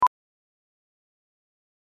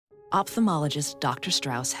Ophthalmologist Dr.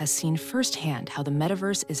 Strauss has seen firsthand how the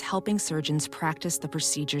metaverse is helping surgeons practice the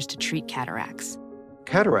procedures to treat cataracts.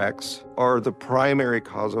 Cataracts are the primary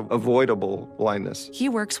cause of avoidable blindness. He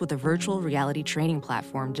works with a virtual reality training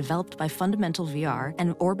platform developed by Fundamental VR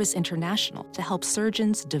and Orbis International to help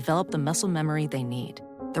surgeons develop the muscle memory they need.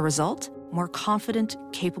 The result? More confident,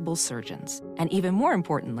 capable surgeons. And even more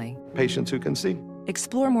importantly, Patients who can see.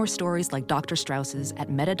 explore more stories like Dr. Strauss's at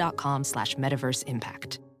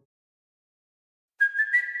meta.com/metaverseimpact.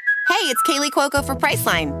 Hey, it's Kaylee Cuoco for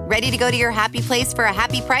Priceline. Ready to go to your happy place for a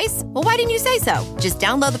happy price? Well, why didn't you say so? Just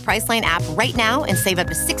download the Priceline app right now and save up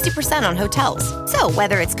to 60% on hotels. So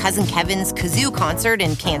whether it's Cousin Kevin's Kazoo Concert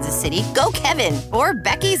in Kansas City, go Kevin, or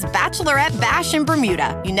Becky's Bachelorette Bash in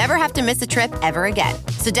Bermuda, you never have to miss a trip ever again.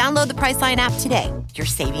 So download the Priceline app today. Your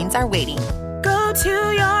savings are waiting. Go to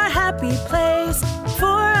your happy place for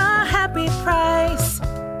a happy price.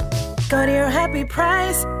 Go to your happy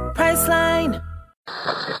price, Priceline.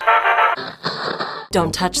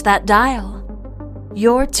 Don't touch that dial.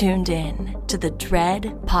 You're tuned in to the Dread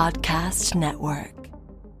Podcast Network.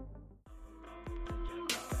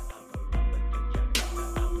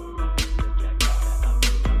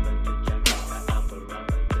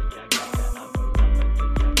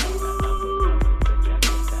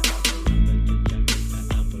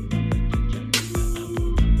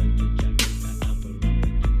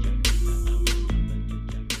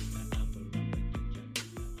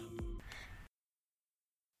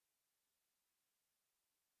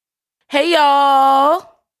 Hey, y'all.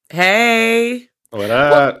 Hey. What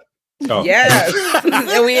up? Oh. Yes.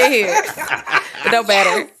 And we in here. It don't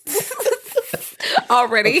matter.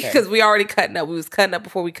 Already, because we already cutting up. We was cutting up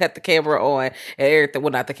before we cut the camera on and everything.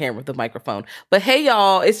 Well, not the camera, the microphone. But hey,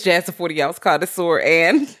 y'all. It's Jazz the 40 Ounce Connoisseur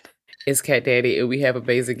and... It's Cat Daddy, and we have a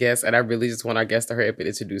amazing guest, and I really just want our guest to hurry up and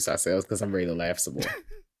introduce ourselves because I'm ready to laugh some more.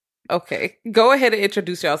 Okay. Go ahead and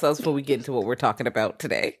introduce yourselves before we get into what we're talking about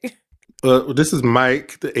today. This is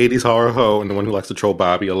Mike, the 80s horror hoe, and the one who likes to troll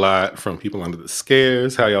Bobby a lot from People Under the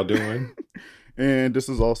Scares. How y'all doing? And this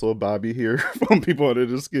is also Bobby here from People Under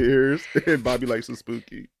the Scares. And Bobby likes the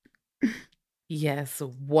spooky. Yes,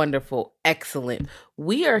 wonderful. Excellent.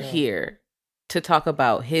 We are here to talk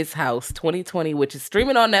about His House 2020, which is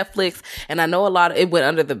streaming on Netflix. And I know a lot of it went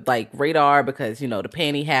under the radar because, you know, the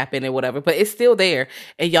panty happened and whatever, but it's still there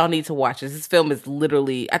and y'all need to watch this. This film is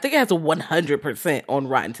literally, I think it has a 100% on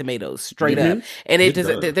Rotten Tomatoes, straight up. And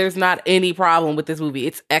there's not any problem with this movie.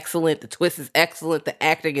 It's excellent. The twist is excellent. The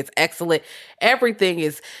acting is excellent. Everything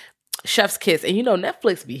is chef's kiss. And you know,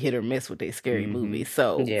 Netflix be hit or miss with their scary movies.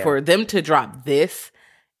 So for them to drop this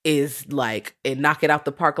is like, and knock it out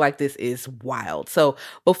the park like this is wild. So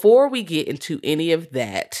before we get into any of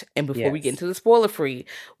that, and before we get into the spoiler free,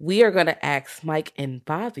 we are going to ask Mike and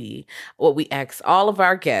Bobby what we ask all of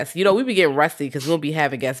our guests. You know, we be getting rusty because we'll be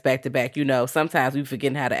having guests back to back. You know, sometimes we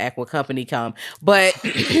forgetting how to act when company come. But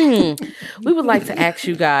we would like to ask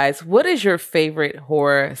you guys, what is your favorite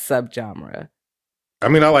horror subgenre? I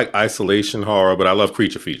mean, I like isolation horror, but I love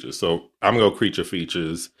creature features. So I'm going to go creature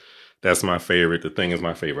features. That's my favorite. The Thing is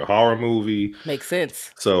my favorite horror movie. Makes sense.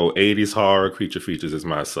 So 80s horror, creature features is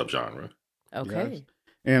my subgenre. Okay. Yes.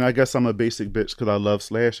 And I guess I'm a basic bitch because I love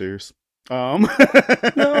slashers. No.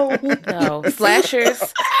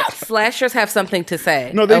 Slashers have something to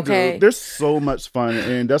say. No, they do. They're so much fun.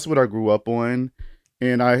 And that's what I grew up on.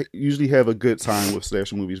 And I usually have a good time with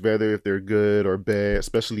slasher movies, whether if they're good or bad,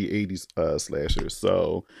 especially 80s slashers.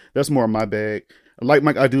 So that's more my bag. Like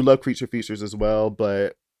Mike, I do love creature features as well,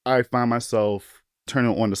 but I find myself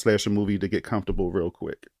turning on the slasher movie to get comfortable real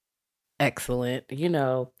quick. Excellent. You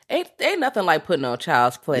know, ain't nothing like putting on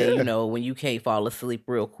Child's Play, you know, when you can't fall asleep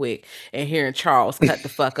real quick and hearing Charles cut the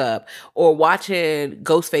fuck up, or watching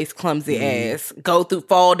Ghostface clumsy ass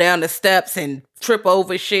fall down the steps and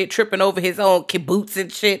tripping over his own boots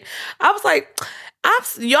and shit. I was like,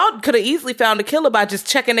 y'all could have easily found a killer by just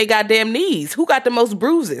checking their goddamn knees. Who got the most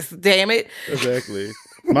bruises? Damn it. Exactly.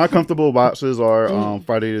 My comfortable watches are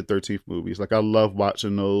Friday the 13th movies. Like, I love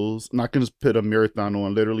watching those. And I can just put a marathon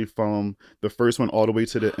on literally from the first one all the way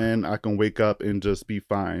to the end. I can wake up and just be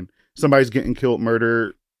fine. Somebody's getting killed,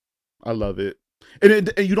 murdered. I love it.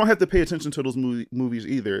 And you don't have to pay attention to those movies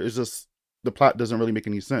either. It's just the plot doesn't really make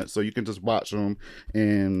any sense. So you can just watch them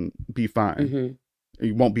and be fine. Mm-hmm.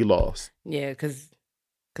 You won't be lost. Yeah, because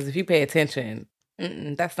if you pay attention,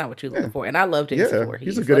 that's not what you're looking for. And I love Jason Voorhees.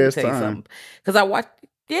 He's a good ass time. Because I watched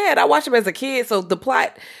him as a kid, so the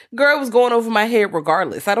plot, girl, was going over my head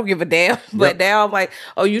regardless. I don't give a damn. But now I'm like,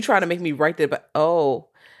 oh, you trying to make me write that? But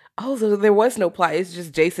Oh, so there was no plot. It's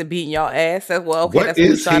just Jason beating y'all ass. Well, okay, What that's what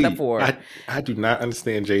we is signed he? up for. I do not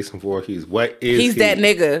understand Jason Voorhees. What is He's he? that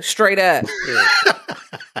nigga, straight up.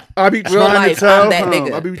 I be Real trying life, to tell I'm that him.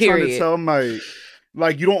 nigga, I be trying to period. tell Mike,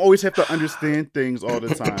 like, you don't always have to understand things all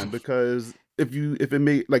the time, because if you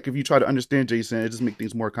try to understand Jason, it just make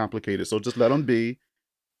things more complicated. So just let him be.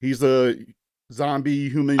 He's a zombie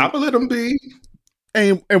human. I'm gonna let him be.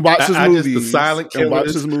 And watch his movies. Just the silent and watch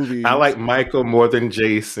killers. his movies. I like Michael more than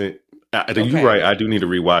Jason. You're right. I do need to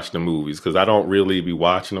rewatch the movies because I don't really be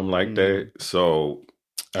watching them like that. So,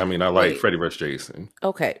 I mean, I like Freddy vs. Jason.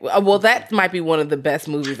 Okay, well, that might be one of the best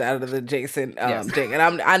movies out of the Jason thing,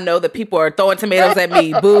 and I know that people are throwing tomatoes at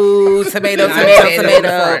me. Boo! Tomato.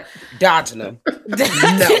 Dodging them.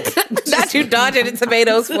 No, not you dodging the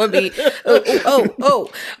tomatoes for me.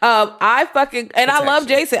 I fucking and I love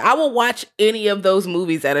Jason. I will watch any of those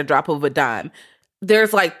movies at a drop of a dime.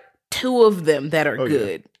 There's like 2 of them that are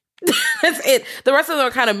good. That's it. The rest of them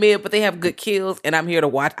are kind of mid, but they have good kills, and I'm here to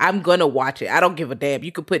watch. I'm gonna watch it. I don't give a damn.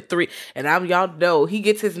 You could put 3, and y'all know he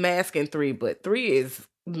gets his mask in 3, but 3 is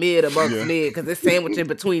mid amongst mid because it's sandwiched in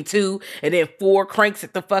between 2, and then 4 cranks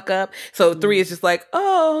it the fuck up. So 3 is just like,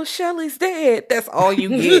 oh, Shelly's dead. That's all you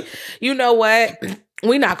get. You know what?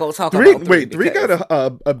 We're not gonna talk about 3. Wait, 3 got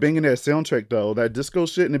a banging ass soundtrack though. That disco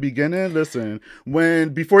shit in the beginning. Listen,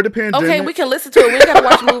 before the pandemic. Okay, we can listen to it. We ain't gotta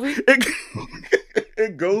watch the movie.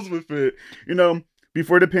 It goes with it. You know,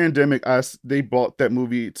 before the pandemic, they bought that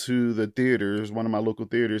movie to the theaters, one of my local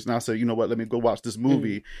theaters, and I said, you know what, let me go watch this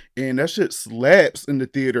movie. And that shit slaps in the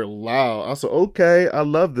theater loud. I said, okay, I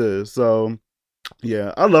love this. So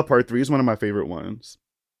yeah, I love part 3. It's one of my favorite ones.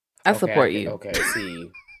 I support you. Okay, see.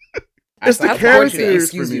 It's the characters.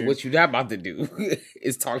 Excuse me, what you're not about to do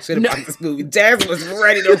is talk shit about this movie. Jazz was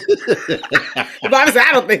ready to. But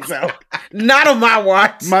I don't think so. Not on my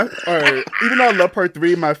watch. All right. Even though I love part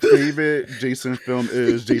 3, my favorite Jason film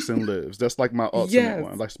is Jason Lives. That's like my ultimate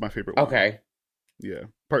one. That's my favorite one. Okay. Yeah.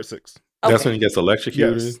 Part 6. That's when he gets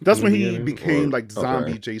electrocuted? Yes. That's when he became like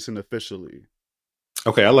zombie Jason officially.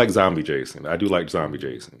 Okay, I like zombie Jason. I do like zombie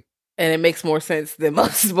Jason. And it makes more sense than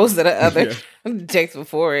most of the other Jakes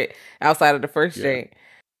before it, outside of the first Jake.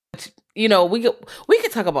 You know, we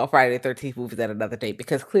could talk about Friday the 13th movies at another date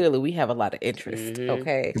because clearly we have a lot of interest.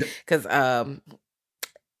 Okay, because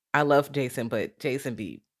I love Jason, but Jason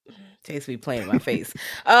be playing in my face.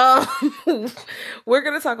 We're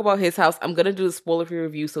gonna talk about his house. I'm gonna do a spoiler-free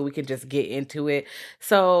review so we can just get into it.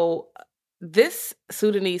 So this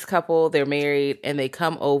Sudanese couple, they're married and they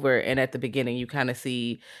come over, and at the beginning you kind of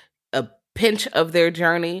see a pinch of their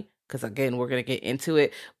journey because again we're going to get into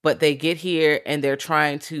it, but they get here and they're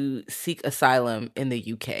trying to seek asylum in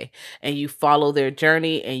the UK, and you follow their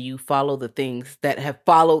journey and you follow the things that have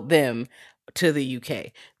followed them to the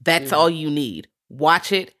UK. That's all you need.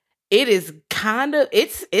 Watch it. It is kind of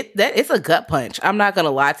it's a gut punch. I'm not going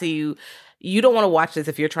to lie to you. You don't want to watch this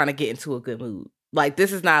if you're trying to get into a good mood. Like,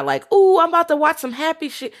 this is not like, ooh, I'm about to watch some happy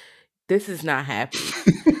shit. This is not happy.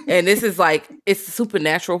 And this is like, it's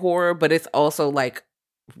supernatural horror, but it's also like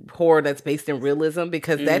horror that's based in realism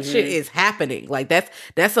because that shit is happening. Like,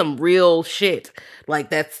 that's some real shit. Like,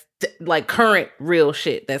 that's like current real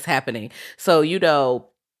shit that's happening. So, you know,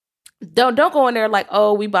 don't go in there like,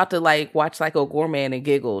 oh, we about to like watch Psycho Goreman and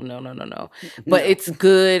giggle. No. But it's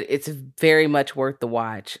good. It's very much worth the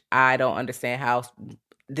watch. I don't understand how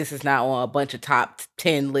this is not on a bunch of top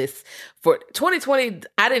 10 lists for 2020.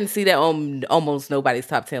 I didn't see that on almost nobody's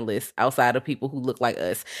top 10 list outside of people who look like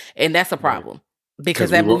us. And that's a problem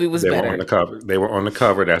because that movie was better. They were on the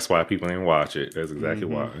cover. That's why people didn't watch it. That's exactly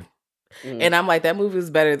why. And I'm like, that movie was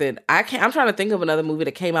better than I'm trying to think of another movie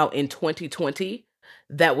that came out in 2020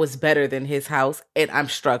 that was better than his house. And I'm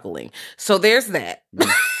struggling. So there's that.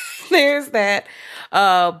 There's that.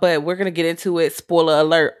 But we're going to get into it. Spoiler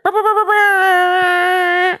alert.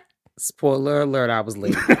 Spoiler alert, I was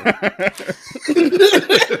late. I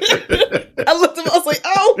looked at him, I was like,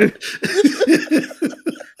 oh.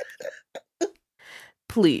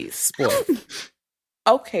 Please. Spoil.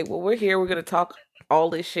 Okay, well, we're here. We're going to talk all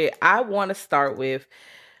this shit. I want to start with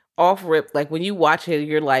off rip, like when you watch it,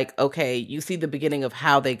 you're like, okay, you see the beginning of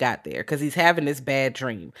how they got there because he's having this bad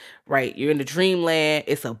dream, right? You're in the dreamland.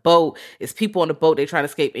 It's a boat. It's people on the boat. They trying to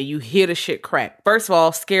escape, and you hear the shit crack. First of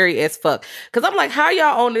all, scary as fuck. Because I'm like, how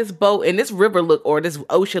y'all on this boat and this river or this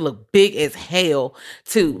ocean look big as hell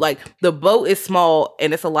too? Like the boat is small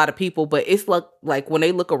and it's a lot of people, but it's like when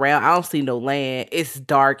they look around, I don't see no land. It's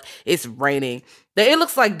dark. It's raining. It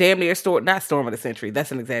looks like damn near not Storm of the Century.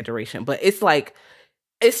 That's an exaggeration, but it's like.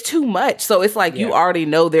 It's too much. So it's like you already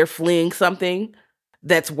know they're fleeing something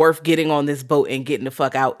that's worth getting on this boat and getting the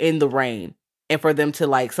fuck out in the rain. and for them to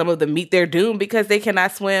like, some of them meet their doom because they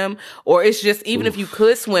cannot swim, or it's just, even if you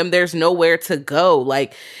could swim, there's nowhere to go.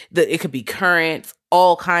 Like it could be currents,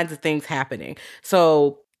 all kinds of things happening.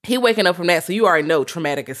 So he waking up from that, so you already know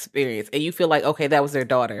traumatic experience, and you feel like, okay, that was their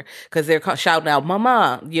daughter, because they're shouting out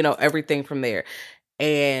mama, everything from there.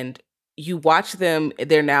 And you watch them,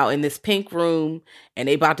 they're now in this pink room, and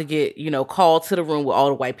they about to get called to the room with all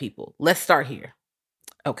the white people. Let's start here.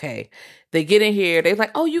 Okay, they get in here. They're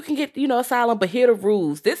like, oh, you can get, asylum, but here are the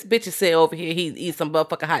rules. This bitch is sitting over here. He's eating some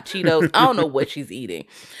motherfucking hot Cheetos. I don't know what she's eating.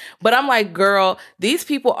 But I'm like, girl, these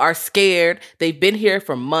people are scared. They've been here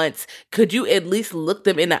for months. Could you at least look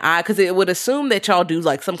them in the eye? Because it would assume that y'all do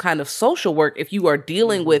like some kind of social work if you are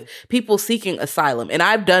dealing with people seeking asylum. And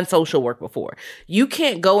I've done social work before. You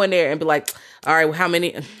can't go in there and be like, all right, how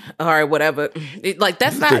many? All right, whatever.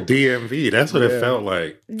 That's not the DMV. That's what it felt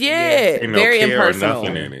like. Yeah, very impersonal.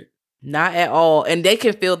 Nothing in it. Not at all. And they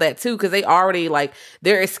can feel that too, because they already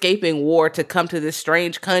they're escaping war to come to this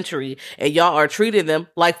strange country, and y'all are treating them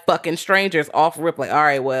like fucking strangers off rip. Like, all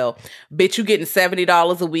right, well, bitch, you getting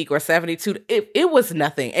 $70 a week or $72. It was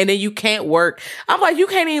nothing. And then you can't work. I'm like, you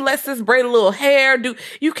can't even let sis braid a little hair.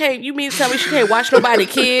 You mean to tell me she can't watch nobody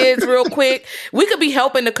kids real quick? We could be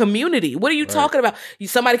helping the community. What are you talking about?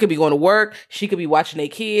 Somebody could be going to work. She could be watching their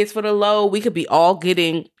kids for the low. We could be all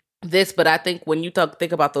getting this. But I think when you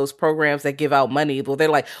think about those programs that give out money, well, they're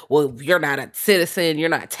like, well, you're not a citizen, you're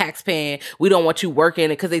not taxpaying, we don't want you working it,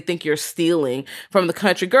 because they think you're stealing from the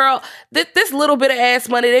country. Girl, this little bit of ass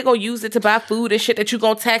money, they're gonna use it to buy food and shit that you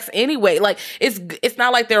gonna tax anyway. Like, it's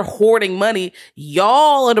not like they're hoarding money.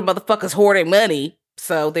 Y'all are the motherfuckers hoarding money.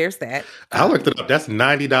 So there's that. I looked it up. That's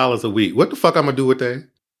 $90 a week. What the fuck I'm gonna do with that?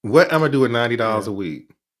 What I'm gonna do with $90 a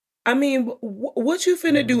week? I mean, what you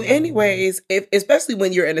finna do anyways, especially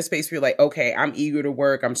when you're in a space where you're like, okay, I'm eager to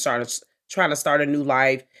work. I'm trying to start a new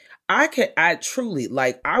life. I truly,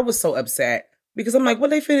 I was so upset because I'm like,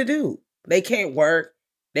 what they finna do? They can't work.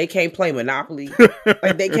 They can't play Monopoly.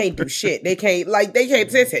 They can't do shit. They can't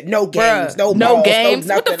sit. No games. Bruh, no balls, games.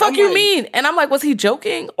 No what the fuck you mean? And I'm like, was he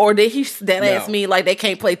joking, or did he ask me they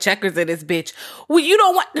can't play checkers in this bitch? Well, you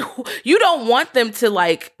don't want them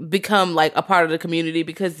to become a part of the community,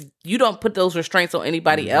 because you don't put those restraints on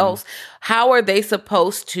anybody else. How are they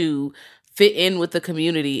supposed to fit in with the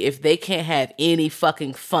community if they can't have any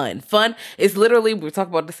fucking fun? Fun is literally, we were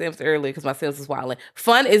talking about the Sims earlier because my Sims was wilding.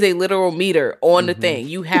 Fun is a literal meter on the thing.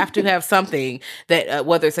 You have to have something that,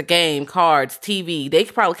 whether it's a game, cards, TV, they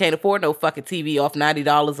probably can't afford no fucking TV off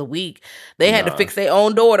 $90 a week. They had to fix their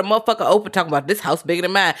own door. The motherfucker open, talking about this house bigger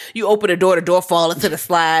than mine. You open the door fall into the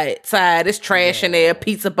side. It's trash in there,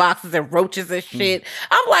 pizza boxes and roaches and shit.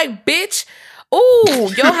 I'm like, bitch, ooh,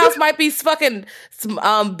 your house might be fucking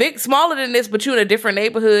smaller than this, but you in a different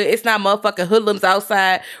neighborhood. It's not motherfucking hoodlums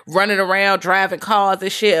outside running around driving cars and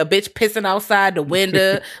shit. A bitch pissing outside the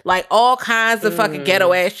window, all kinds of fucking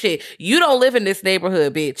ghetto ass shit. You don't live in this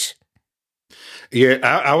neighborhood, bitch. Yeah,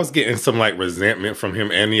 I was getting some resentment from him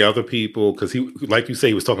and the other people, because he, like you say,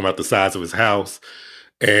 he was talking about the size of his house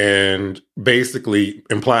and basically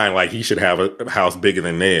implying he should have a house bigger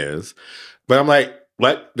than theirs. But I'm like,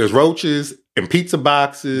 there's roaches and pizza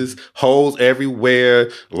boxes, holes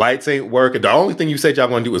everywhere, lights ain't working. The only thing you said y'all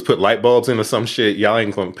gonna do is put light bulbs in or some shit. Y'all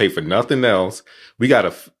ain't gonna pay for nothing else. We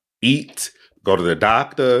gotta eat, go to the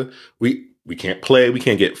doctor. We can't play. We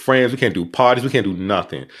can't get friends. We can't do parties. We can't do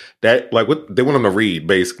nothing. That what they want them to read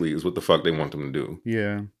basically is what the fuck they want them to do.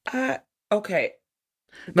 Yeah. Okay.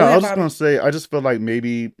 No, I was just gonna say, I just feel like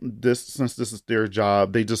maybe since this is their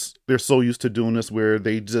job, they're so used to doing this where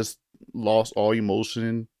they just lost all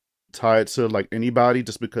emotion tied to anybody,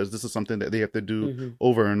 just because this is something that they have to do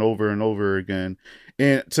over and over and over again.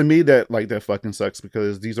 And to me, that fucking sucks,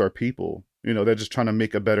 because these are people, they're just trying to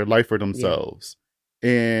make a better life for themselves.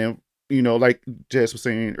 And like Jess was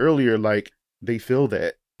saying earlier, they feel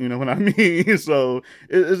that, you know what I mean? So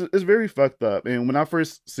it's very fucked up. And when I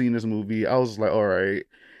first seen this movie, I was like, all right,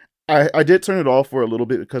 I did turn it off for a little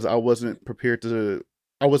bit, because I wasn't prepared to,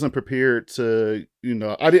 I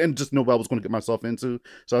didn't just know what I was going to get myself into.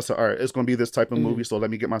 So I said, all right, it's going to be this type of movie. So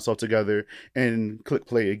let me get myself together and click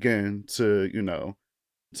play again to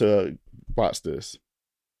watch this.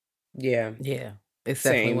 Yeah. Yeah. It's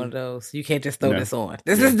definitely one of those. You can't just throw this on.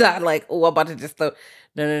 This is not I'm about to just throw.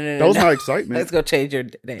 No. That was my excitement. Let's go change your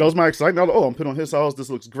day. That was my excitement. I was like, I'm putting on his house.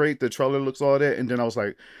 This looks great. The trailer looks all that. And then I was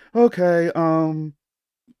like, okay, I'll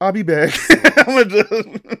be back. I'm gonna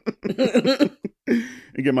just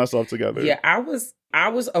and get myself together. Yeah, I was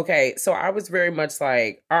okay. So I was very much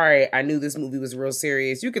like, all right, I knew this movie was real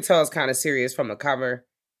serious. You could tell it's kind of serious from the cover.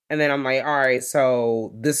 And then I'm like, all right,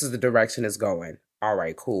 so this is the direction it's going. all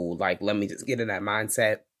right, cool. Like, let me just get in that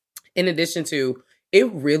mindset. In addition to,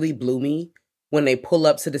 it really blew me when they pull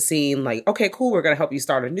up to the scene, like, okay, cool, we're going to help you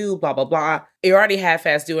start anew, blah, blah, blah. You're already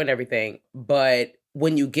half-assed doing everything. But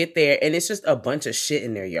when you get there, and it's just a bunch of shit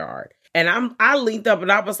in their yard. And I leaned up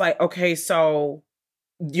and I was like, okay, so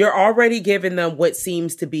you're already giving them what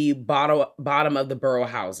seems to be bottom of the borough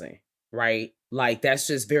housing, right? Like, that's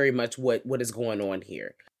just very much what is going on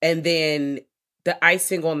here. And then the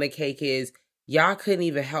icing on the cake is y'all couldn't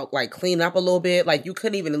even help, like, clean up a little bit. Like, you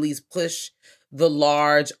couldn't even at least push the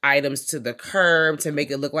large items to the curb to make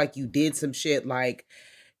it look like you did some shit. Like,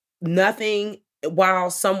 nothing while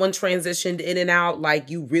someone transitioned in and out. Like,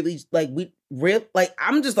 you really, like,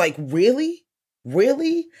 I'm just like, really?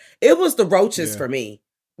 It was the roaches for me.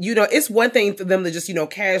 You know, it's one thing for them to just, you know,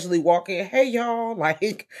 casually walk in. Hey, y'all,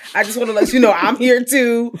 like, I just want to let you know I'm here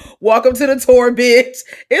too. Welcome to the tour, bitch.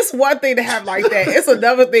 It's one thing to have like that. It's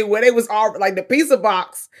another thing where they was all like the pizza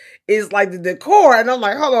box is like the decor. And I'm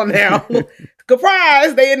like, hold on now.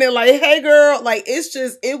 Surprise. They in there like, hey, girl. Like, it's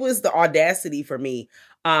just, it was the audacity for me.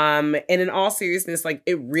 And in all seriousness, like,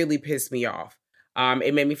 it really pissed me off.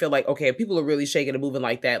 It made me feel like, okay, if people are really shaking and moving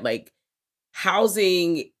like that, like,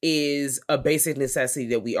 housing is a basic necessity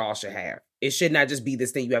that we all should have. It should not just be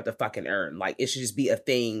this thing you have to fucking earn. Like, it should just be a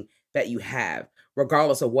thing that you have,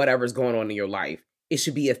 regardless of whatever's going on in your life. It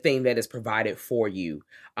should be a thing that is provided for you.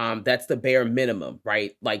 That's the bare minimum,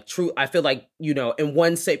 right? Like, true. I feel like, you know, in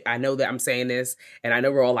one shape, I know that I'm saying this, and I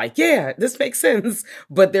know we're all like, yeah, this makes sense.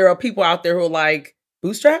 But there are people out there who are like,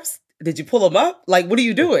 bootstraps? Did you pull them up? Like, what are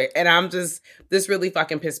you doing? And I'm just, this really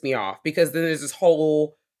fucking pissed me off, because then there's this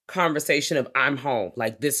whole conversation of I'm home,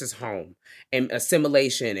 like, this is home, and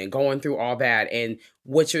assimilation and going through all that, and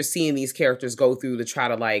what you're seeing these characters go through to try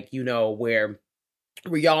to, like, you know, where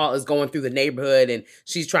y'all is going through the neighborhood and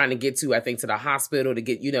she's trying to get to, I think, to the hospital to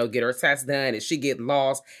get, you know, get her test done, and she getting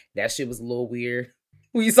lost. That shit was a little weird.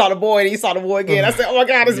 When you saw the boy and you saw the boy again, I said, oh my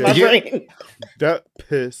God, it's my brain. That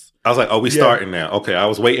piss. I was like, oh, we starting now. Okay, I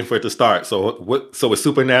was waiting for it to start. So it's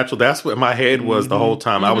Supernatural. That's what my head was the whole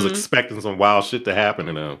time. I was expecting some wild shit to happen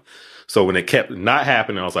to them. So when it kept not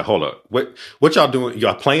happening, I was like, hold up. What y'all doing?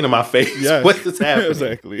 Y'all playing in my face? Yes. What is happening?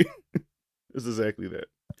 Exactly. It's exactly that.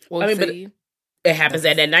 Well, I mean, but it happens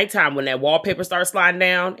at that nighttime when that wallpaper starts sliding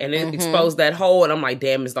down and it exposed that hole. And I'm like,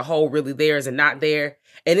 damn, is the hole really there? Is it not there?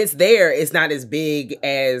 And it's there. It's not as big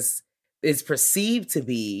as it's perceived to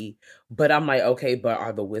be. But I'm like, okay, but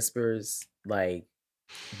are the whispers, like,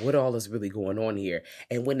 what all is really going on here?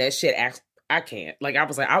 And when that shit I can't. Like, I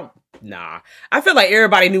was like, nah. I feel like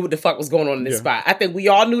everybody knew what the fuck was going on in this spot. I think we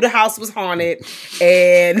all knew the house was haunted,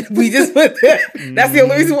 and we just went there. That's the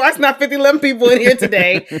only reason why it's not 11 people in here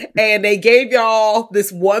today. And they gave y'all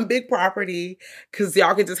this one big property because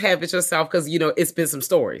y'all can just have it yourself, because, you know, it's been some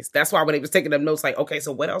stories. That's why when they was taking them notes, like, okay,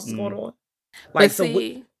 so what else is going on? Like,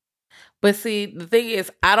 But see, the thing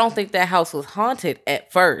is, I don't think that house was haunted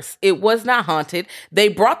at first. It was not haunted. They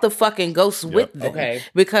brought the fucking ghosts with them. Okay.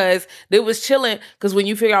 Because they was chilling. Because when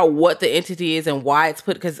you figure out what the entity is and why it's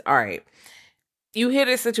put, because, all right, you hear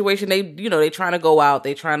this situation, they trying to go out,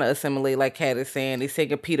 they trying to assimilate, like Kat is saying, they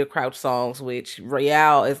singing Peter Crouch songs, which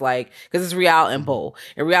Rial is like, because it's Rial and Bo.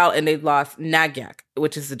 And they lost Nagyak,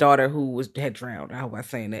 which is the daughter who had drowned. I hope I'm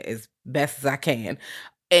saying that as best as I can.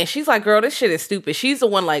 And she's like, girl, this shit is stupid. She's the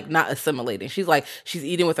one, like, not assimilating. She's like, she's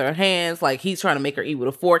eating with her hands. Like, he's trying to make her eat with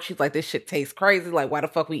a fork. She's like, this shit tastes crazy. Like, why the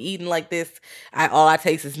fuck we eating like this? All I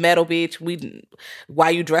taste is metal, bitch.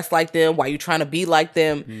 Why you dressed like them? Why you trying to be like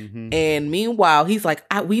them? Mm-hmm. And meanwhile, he's like,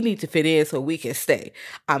 we need to fit in so we can stay.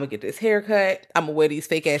 I'm going to get this haircut. I'm going to wear these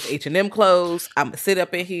fake-ass H&M clothes. I'm going to sit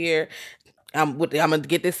up in here. I'm gonna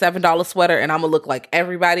get this $7 sweater and I'm gonna look like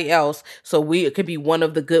everybody else, so we could be one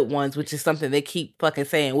of the good ones, which is something they keep fucking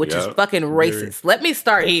saying, which is fucking racist. Let me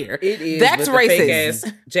start here. It is. That's racist.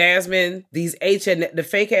 Fake-ass Jasmine, these the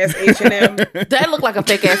fake ass H&M. That looked like a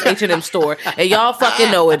fake ass H&M store, and y'all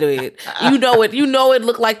fucking know it did. You know it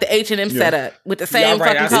looked like the H&M setup with the same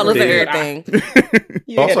fucking colors and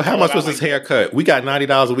everything. Also, how much was this haircut? We got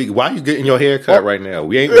 $90 a week. Why are you getting your haircut right now?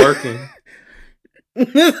 We ain't working.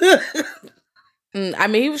 I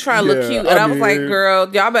mean, he was trying to look cute, and I was like,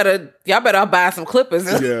 "Girl, y'all better buy some clippers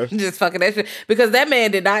and just fucking that shit," because that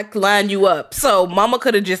man did not line you up. So, Mama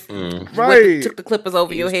could have just took the clippers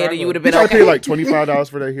over your head, and you would have been okay. You pay like $25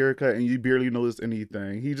 for that haircut, and you barely notice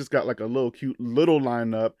anything. He just got like a little cute little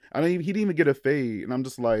lineup. He didn't even get a fade, and I'm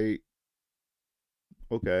just like,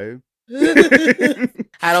 okay.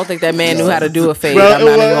 I don't think that man knew how to do a fade. I'm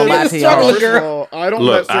not even gonna lie to y'all. I don't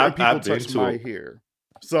let certain people touch my hair.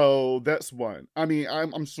 So that's one. I mean,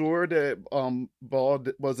 I'm sure that Ball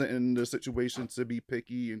wasn't in the situation to be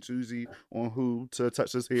picky and choosy on who to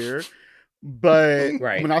touch his hair. But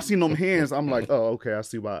Right. when I seen them hands, I'm like, oh, okay, I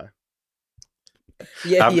see why.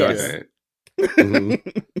 Yeah, I've done that.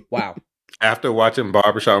 Mhm. Wow. After watching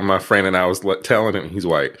Barbershop with my friend, and I was telling him, he's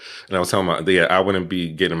white, and I was telling him, yeah, I wouldn't be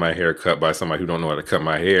getting my hair cut by somebody who don't know how to cut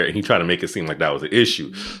my hair, and he tried to make it seem like that was an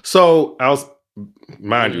issue. So I was,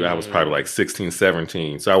 mind you, I was probably like 16,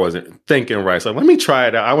 17, so I wasn't thinking right. So let me try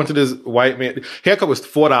it out. I went to this white man. Haircut was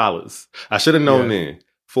 $4. I should have known then.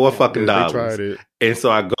 $4 fucking dollars. They tried it. And so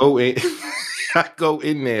I go in. I go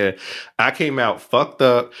in there. I came out fucked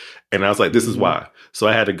up, and I was like, "This is why." So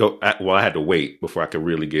I had to go. I had to wait before I could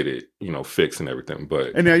really get it, fixed and everything.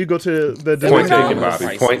 But And now you go to the point Dominican. taken,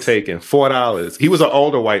 Bobby. Point taken. $4. He was an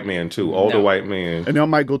older white man too. White man. And now I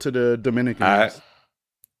might go to the Dominican. I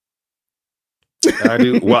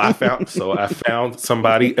do. Well, I found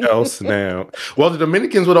somebody else now. Well, the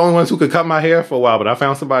Dominicans were the only ones who could cut my hair for a while, but I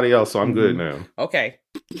found somebody else, so I'm good now. Okay.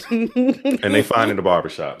 And they find in the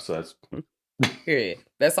barbershop, so that's Period.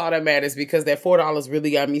 That's all that matters, because that $4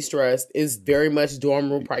 really got me stressed. It's very much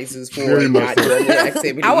dorm room prices for not normal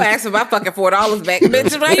activities. I would ask for my fucking $4 back,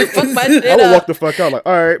 bitch. Why you fuck my shit I would up? walk the fuck out like,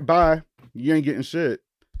 all right, bye. You ain't getting shit.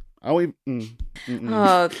 I won't even.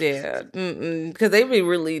 Oh yeah, because they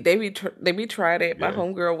be trying it. My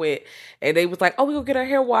homegirl went, and they was like, "Oh, we gonna get our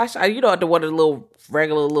hair washed." At the one of the little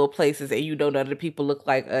regular little places, and none of the people look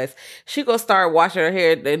like us. She gonna start washing her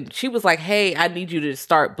hair, and she was like, "Hey, I need you to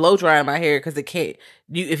start blow drying my hair because it can't.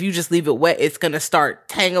 If you just leave it wet, it's gonna start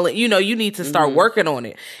tangling. You need to start working on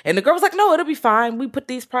it." And the girl was like, "No, it'll be fine. We put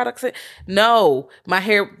these products in." No, my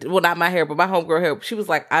hair. Well, not my hair, but my homegirl hair. She was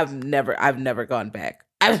like, "I've never gone back.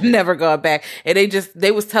 I've never gone back." And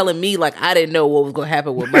they was telling me like I didn't know what was gonna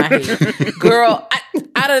happen with my hair. Girl,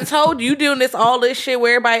 I done told you doing all this shit with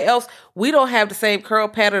everybody else. We don't have the same curl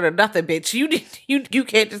pattern or nothing, bitch. You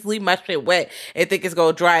can't just leave my shit wet and think it's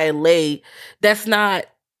gonna dry and lay. That's not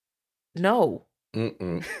no.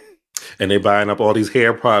 Mm-mm. And they buying up all these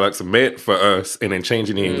hair products meant for us and then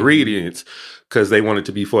changing the ingredients because they want it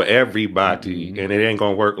to be for everybody, and it ain't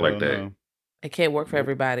gonna work like that. It can't work for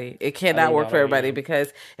everybody. It cannot work for everybody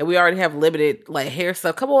and we already have limited like hair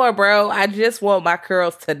stuff. Come on, bro. I just want my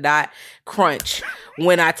curls to not crunch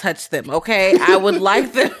when I touch them. Okay. I would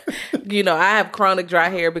like them. I have chronic dry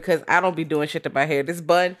hair because I don't be doing shit to my hair.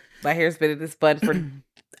 My hair's been in this bun for,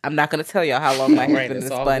 I'm not going to tell y'all how long my hair's been in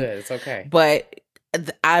this bun. Good. It's okay. But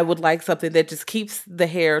I would like something that just keeps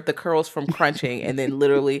the curls from crunching and then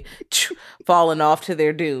literally falling off to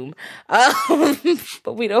their doom.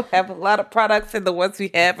 But we don't have a lot of products, and the ones we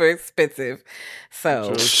have are expensive.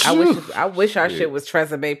 So I wish our shit was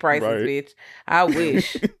Tresemme prices, bitch. I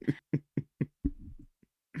wish.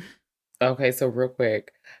 Okay, so real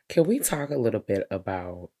quick, can we talk a little bit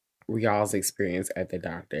about y'all's experience at the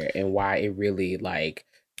doctor and why it really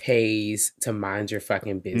pays to mind your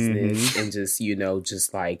fucking business and just,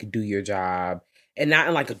 just do your job, and not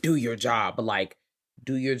in a do your job, but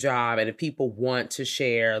do your job. And if people want to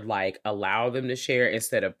share, allow them to share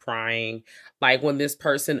instead of prying. When this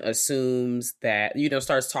person assumes that,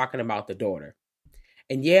 starts talking about the daughter.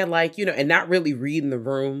 And and not really reading the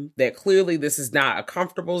room, that clearly this is not a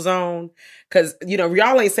comfortable zone. Cause,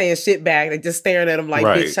 y'all ain't saying shit back. They're just staring at them like,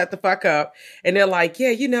 bitch, shut the fuck up. And they're like,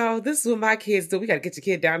 yeah, this is what my kids do. We got to get your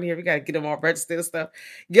kid down here. We got to get them all registered and stuff.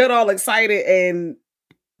 Get all excited and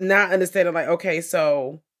not understanding okay,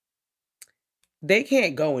 so they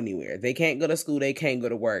can't go anywhere. They can't go to school. They can't go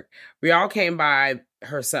to work. Rial came by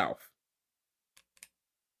herself.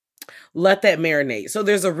 Let that marinate. So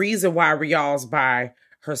there's a reason why Rial's by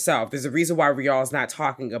herself. There's a reason why Rial's not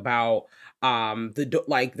talking about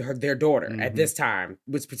their daughter at this time,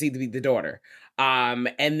 which perceived to be the daughter. And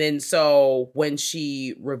then so when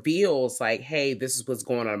she reveals hey, this is what's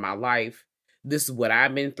going on in my life. This is what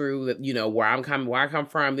I've been through. That where I come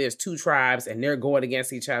from. There's two tribes and they're going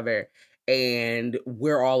against each other. And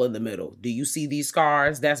we're all in the middle. Do you see these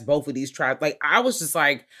scars? That's both of these tribes. I was just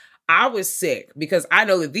I was sick because I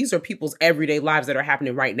know that these are people's everyday lives that are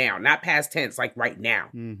happening right now, not past tense, right now,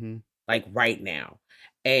 right now.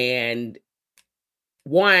 And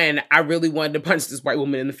one, I really wanted to punch this white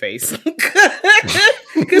woman in the face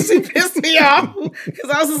because she pissed me off. Because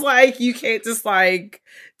I was just you can't just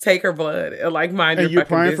take her blood and mind your fucking business. And you're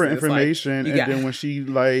crying for information, and then when she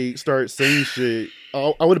starts saying shit,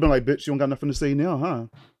 I would have been like, bitch, you don't got nothing to say now, huh?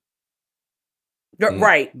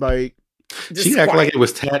 Right. She acted like it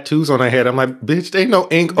was tattoos on her head. I'm like, bitch, there ain't no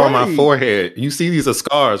ink on my forehead. You see these are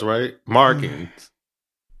scars, right? Markings.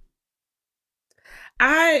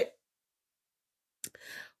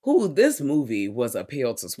 This movie was a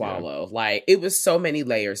pill to swallow. Yeah. Like, it was so many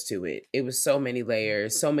layers to it. It was so many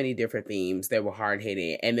layers, so many different themes that were hard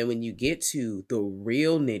hitting. And then when you get to the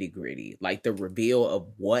real nitty gritty, like the reveal of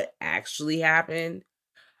what actually happened,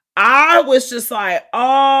 I was just like,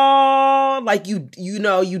 oh, like you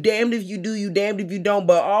know, you damned if you do, you damned if you don't.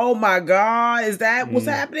 But oh my God, is that what's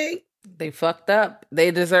happening? They fucked up.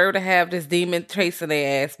 They deserve to have this demon chasing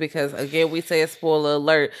their ass because, again, we say a spoiler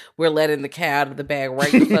alert, we're letting the cat out of the bag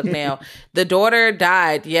right the fuck now. The daughter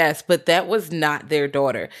died, yes, but that was not their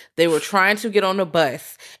daughter. They were trying to get on the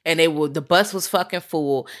bus, and the bus was fucking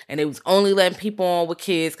full, and they was only letting people on with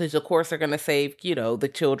kids because, of course, they're going to save,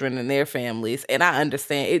 the children and their families. And I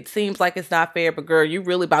understand. It seems like it's not fair, but, girl, you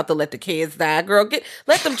really about to let the kids die. Girl,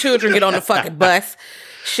 let them children get on the fucking bus.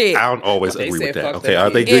 Shit. I don't always agree with that. Okay,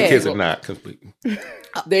 are they good kids or not?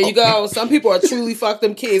 There you go. Some people are truly fuck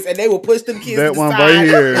them kids, and they will push them kids that to the one side right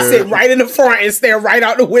here. and sit right in the front and stare right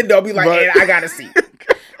out the window. Be like, hey, I got a seat.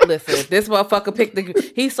 Listen, this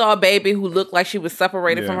motherfucker he saw a baby who looked like she was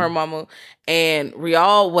separated from her mama, and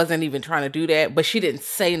Rial wasn't even trying to do that, but she didn't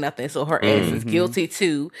say nothing, so her ass is guilty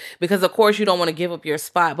too, because of course you don't want to give up your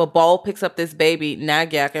spot, but Ball picks up this baby,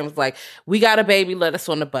 Nagyak, and was like, we got a baby, let us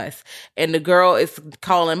on the bus, and the girl is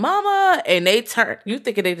calling mama, and they turn, you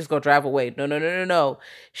thinking they just gonna drive away, no,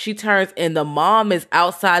 she turns, and the mom is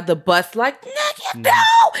outside the bus like, Nagyak,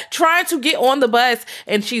 no, trying to get on the bus,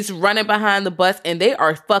 and she's running behind the bus, and they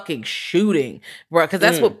are fucking shooting, bro, because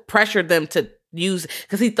that's what pressured them to use,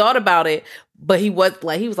 because he thought about it, but he was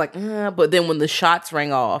like, but then when the shots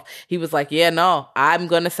rang off, he was like, yeah, no, I'm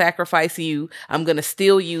gonna sacrifice you, I'm gonna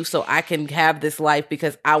steal you so I can have this life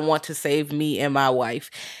because I want to save me and my wife.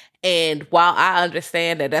 And while I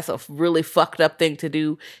understand that that's a really fucked up thing to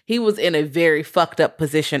do, he was in a very fucked up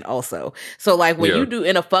position also. So like when you do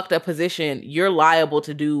in a fucked up position, you're liable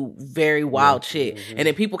to do very wild shit. And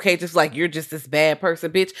then people can't just like, you're just this bad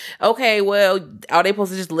person, bitch. Okay, well, are they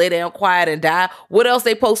supposed to just lay down quiet and die? What else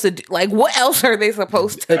they supposed to do? Like, what else are they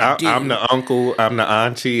supposed to do? I'm the uncle, I'm the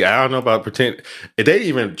auntie. I don't know about pretend. They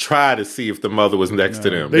even tried to see if the mother was next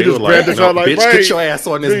to them. They just were grabbed like, the child like, bitch, right. get your ass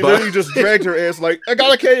on this bus. They just dragged her ass like, I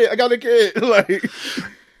got a kid. Like,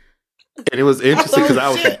 and it was interesting because I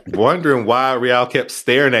was wondering why Rial kept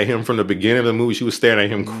staring at him from the beginning of the movie. She was staring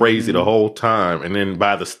at him crazy the whole time. And then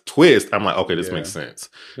by the twist, I'm like, okay, this makes sense.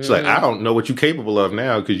 She's like, I don't know what you're capable of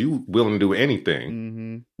now because you willing to do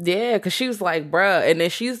anything. Yeah, because she was like, bruh. And then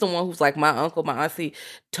she's the one who's like, my uncle, my auntie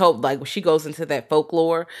told, like, she goes into that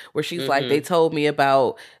folklore where she's like, they told me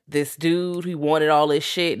about this dude who wanted all this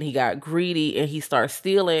shit and he got greedy and he started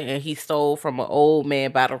stealing and he stole from an old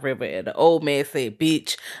man by the river. And the old man said,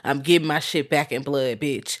 bitch, I'm getting my shit back in blood,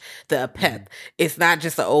 bitch. The Apeth. It's not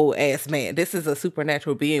just an old ass man. This is a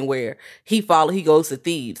supernatural being where he goes to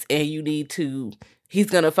thieves and you need to... He's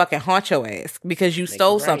gonna fucking haunt your ass because you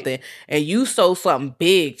stole something and you stole something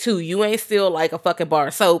big too. You ain't steal like a fucking bar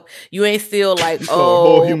of soap. You ain't steal like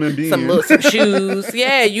some shoes.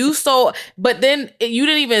 Yeah, you stole, but then you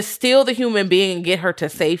didn't even steal the human being and get her to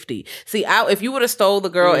safety. See, if you would have stole the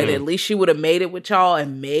girl and at least she would have made it with y'all,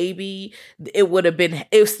 and maybe it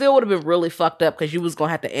still would have been really fucked up because you was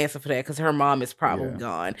gonna have to answer for that because her mom is probably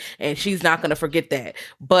gone and she's not gonna forget that.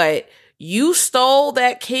 But you stole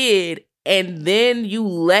that kid. And then you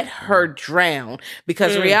let her drown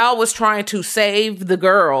because Rial was trying to save the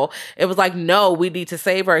girl. It was like, no, we need to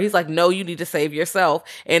save her. He's like, no, you need to save yourself.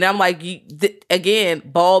 And I'm like, again,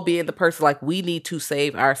 Ball being the person like, we need to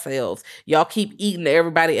save ourselves. Y'all keep eating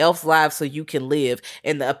everybody else's lives so you can live.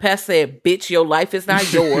 And the Apeth said, bitch, your life is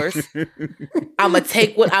not yours. I'm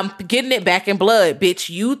getting it back in blood, bitch.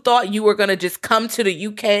 You thought you were going to just come to the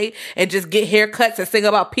UK and just get haircuts and sing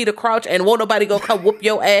about Peter Crouch and won't nobody go come whoop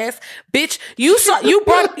your ass? Bitch,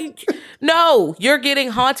 no, you're getting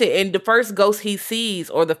haunted. And the first ghost he sees,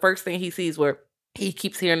 or the first thing he sees where he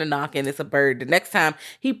keeps hearing the knock and it's a bird. The next time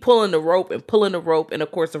he pulling the rope, and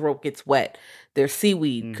of course the rope gets wet. There's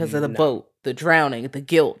seaweed because of the boat, the drowning, the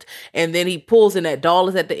guilt. And then he pulls and that doll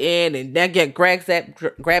is at the end and that grabs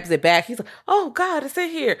it back. He's like, oh God, it's in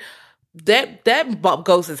here. That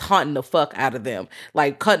ghost is haunting the fuck out of them,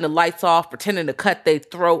 like cutting the lights off, pretending to cut their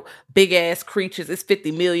throat. Big ass creatures. It's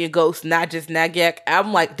 50 million ghosts, not just Nagyak.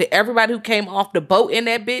 I'm like, to everybody who came off the boat in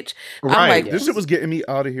that bitch, right. I'm like, this shit was getting me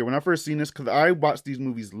out of here when I first seen this because I watched these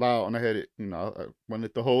movies loud and I had it, I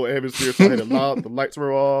wanted the whole atmosphere, so I had it loud. The lights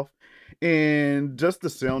were off, and just the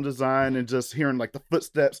sound design and just hearing like the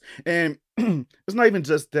footsteps, and it's not even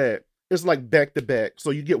just that. It's like back to back. So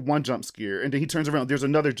you get one jump scare and then he turns around. There's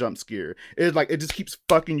another jump scare. It's like, it just keeps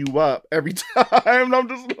fucking you up every time. And I'm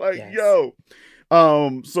just like, yo.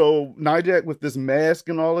 So Nagyak with this mask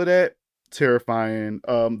and all of that, terrifying.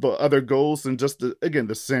 The other ghosts and just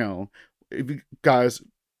the sound. If you guys,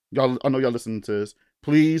 y'all, I know y'all listening to this.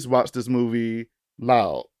 Please watch this movie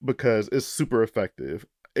loud because it's super effective.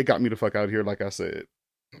 It got me the fuck out of here, like I said.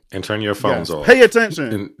 And turn your phones off. Pay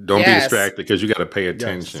attention. And don't be distracted because you got to pay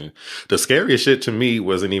attention. Yes. The scariest shit to me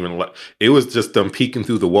wasn't even like, it was just them peeking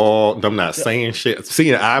through the wall, them not saying shit,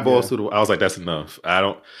 seeing eyeballs through the wall. I was like, that's enough.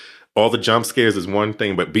 All the jump scares is one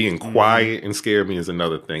thing, but being quiet and scared me is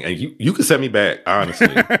another thing. And you can send me back, honestly.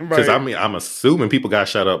 Because right. I'm assuming people got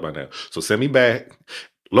shut up by now. So send me back.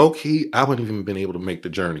 Low key, I wouldn't even been able to make the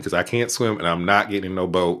journey because I can't swim and I'm not getting in no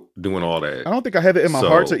boat doing all that. I don't think I have it in my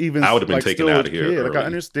heart to even. I would have been taken out of here. Like I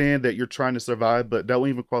understand that you're trying to survive, but that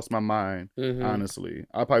wouldn't even cross my mind. Honestly,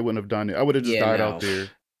 I probably wouldn't have done it. I would have just died out there.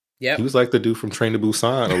 Yep. He was like the dude from Train to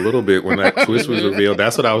Busan a little bit when that twist was revealed.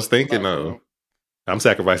 That's what I was thinking of. I'm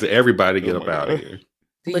sacrificing everybody to get up out of here.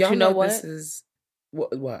 But you know what? This is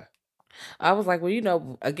what? I was like,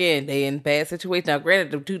 well, again, they in bad situations. Now,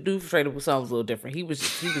 granted, the two dudes from Train to Busan was a little different. He was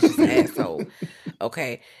just an asshole.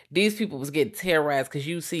 Okay, these people was getting terrorized because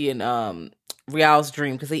you see in Rial's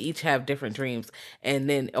dream, because they each have different dreams, and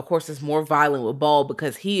then of course it's more violent with Ball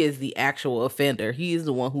because he is the actual offender. He is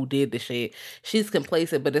the one who did the shit. She's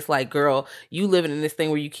complacent, but it's like, girl, you living in this thing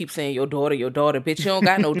where you keep saying your daughter, bitch. You don't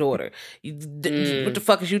got no daughter. What the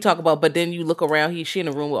fuck is you talking about? But then you look around, she in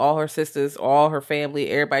a room with all her sisters, all her family,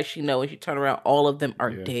 everybody she know, and she turn around, all of them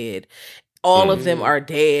are dead. All of them are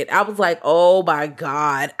dead. I was like, oh my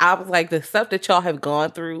God. I was like, the stuff that y'all have gone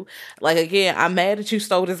through. Like, again, I'm mad that you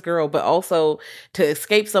stole this girl, but also to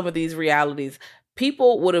escape some of these realities,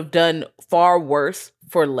 people would have done far worse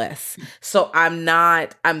for less. So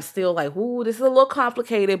I'm still like, ooh, this is a little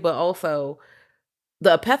complicated, but also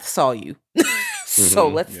the Apeth saw you. So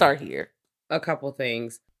let's start here. A couple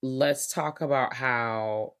things. Let's talk about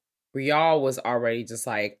how Rial was already just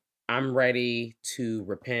like, I'm ready to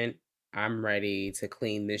repent. I'm ready to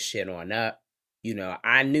clean this shit on up. You know,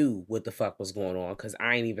 I knew what the fuck was going on because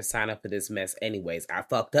I ain't even signed up for this mess anyways. I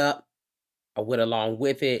fucked up. I went along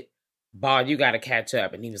with it. Ball, you got to catch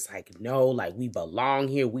up. And he was like, no, like we belong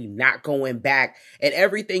here. We not going back. And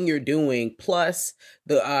everything you're doing, plus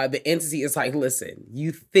the entity is like, listen,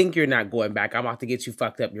 you think you're not going back. I'm about to get you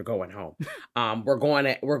fucked up. You're going home. We're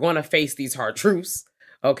going to face these hard truths.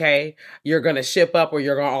 Okay, you're gonna ship up or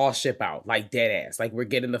you're gonna all ship out, like dead ass. Like we're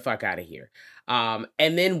getting the fuck out of here. And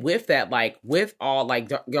then with that, like with all,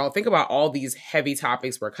 like y'all think about all these heavy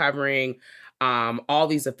topics we're covering, all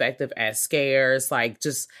these effective as scares, like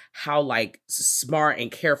just how like smart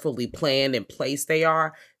and carefully planned and placed they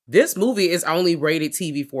are. This movie is only rated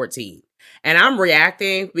TV 14. And I'm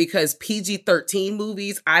reacting because PG-13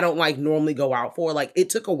 movies, I don't like normally go out for. Like,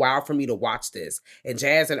 it took a while for me to watch this. And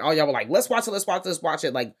Jazz and all y'all were like, let's watch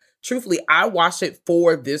it. Like, truthfully, I watched it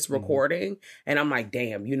for this recording. And I'm like,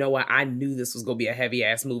 damn, you know what? I knew this was going to be a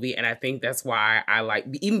heavy-ass movie. And I think that's why I like,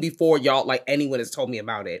 even before y'all, like, anyone has told me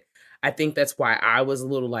about it, I think that's why I was a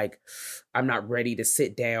little like, I'm not ready to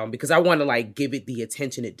sit down because I want to like give it the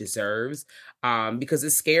attention it deserves. Because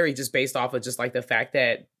it's scary just based off of just like the fact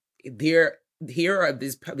that here are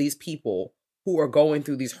these people who are going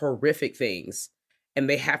through these horrific things and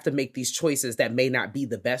they have to make these choices that may not be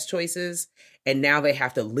the best choices. And now they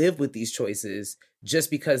have to live with these choices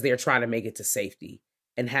just because they're trying to make it to safety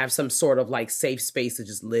and have some sort of like safe space to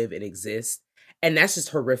just live and exist. And that's just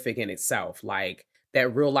horrific in itself. Like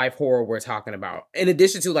that real life horror we're talking about. In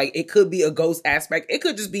addition to like, it could be a ghost aspect. It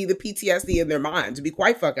could just be the PTSD in their mind, to be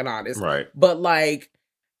quite fucking honest. Right. But like,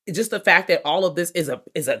 just the fact that all of this is a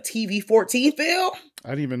TV 14 film. I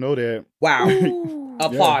didn't even know that. Wow.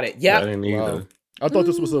 Applauded. Yeah. Yep. I didn't either. Wow. I thought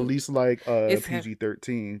this was at least like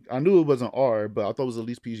PG-13. I knew it wasn't R, but I thought it was at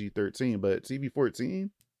least PG-13. But TV 14?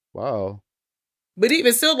 Wow. But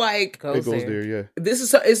even still, like, it goes there, yeah. This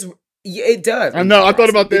is yeah, it does. I know. I thought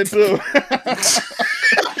about that too.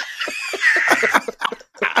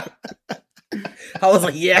 I was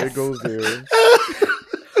like, yes. It goes there.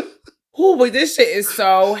 Ooh, but this shit is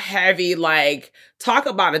so heavy. Like, talk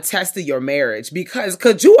about a test of your marriage. Because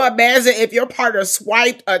could you imagine if your partner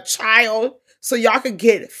swiped a child so y'all could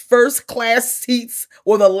get first class seats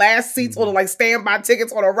or the last seats or the like standby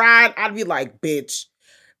tickets on a ride? I'd be like, bitch,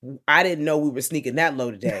 I didn't know we were sneaking that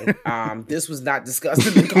low today. This was not discussed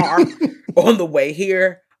in the car on the way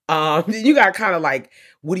here. You got kind of like,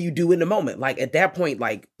 what do you do in the moment? Like at that point,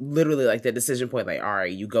 like literally like the decision point, like, all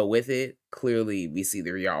right, you go with it. Clearly we see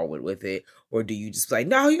that y'all went with it. Or do you just like,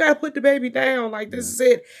 no, you got to put the baby down. Like this is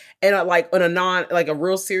it. And like on a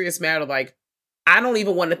real serious matter, like I don't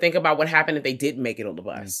even want to think about what happened if they didn't make it on the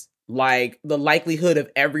bus. Like the likelihood of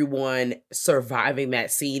everyone surviving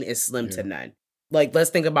that scene is slim to none. Like, let's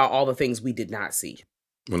think about all the things we did not see.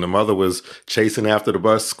 When the mother was chasing after the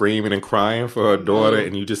bus, screaming and crying for her daughter,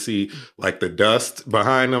 and you just see like the dust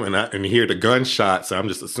behind them, and you hear the gunshots. I'm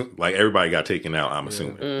just assuming, like, everybody got taken out. I'm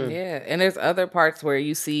assuming. Yeah, and there's other parts where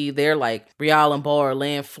you see they're like Rial and Bo are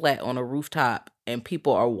laying flat on a rooftop, and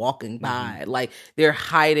people are walking by, like they're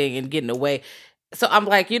hiding and getting away. So I'm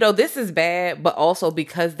like, this is bad, but also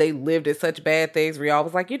because they lived in such bad things, Rial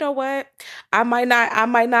was like, you know what? I might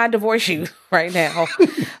not divorce you right now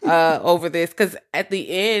over this. Because at the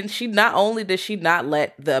end, not only did she not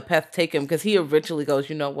let the Apeth take him, because he eventually goes,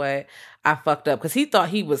 you know what? I fucked up. Because he thought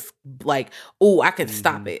he was like, oh, I can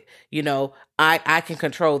stop it. I can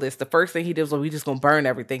control this. The first thing he did was, we just gonna burn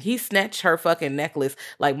everything. He snatched her fucking necklace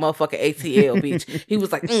like motherfucking ATL, bitch. He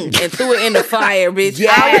was like, and threw it in the fire, bitch.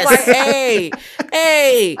 Yes. I was like,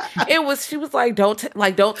 hey. She was like,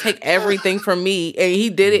 don't take everything from me. And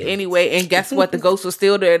he did it anyway. And guess what? The ghost was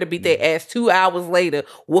still there to beat their ass 2 hours later,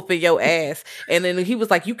 whooping your ass. And then he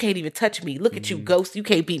was like, you can't even touch me. Look at you, ghost. You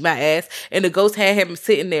can't beat my ass. And the ghost had him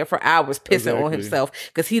sitting there for hours pissing on himself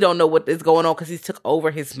because he don't know what is going on because he took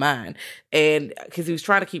over his mind. And because he was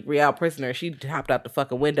trying to keep Rial prisoner, she hopped out the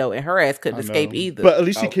fucking window and her ass couldn't escape either. But at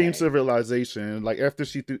least she came to the realization. Like after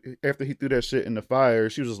he threw that shit in the fire,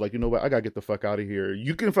 she was just like, you know what? I gotta get the fuck out of here.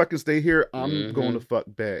 You can fucking stay here. I'm going to fuck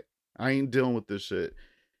back. I ain't dealing with this shit.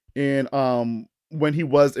 And when he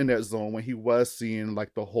was in that zone, when he was seeing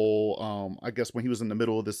like the whole, I guess when he was in the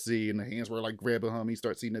middle of the sea and the hands were like grabbing him, he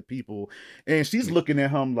starts seeing the people, and she's looking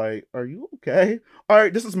at him like, "Are you okay? All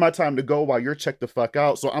right, this is my time to go while you're checked the fuck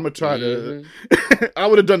out." So I'm gonna try to. I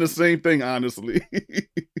would have done the same thing, honestly.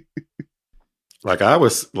 Like, I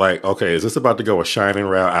was like, okay, is this about to go a shining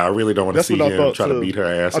route? I really don't want to see him try to beat her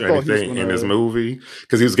ass or anything in this movie,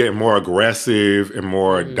 because he was getting more aggressive and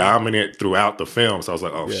more dominant throughout the film. So I was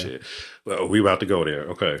like, oh shit, well, we about to go there.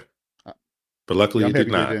 Okay. But luckily you did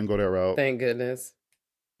not. Didn't go that route. Thank goodness.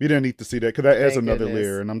 You didn't need to see that, because that adds another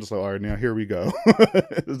layer. And I'm just like, all right, now here we go.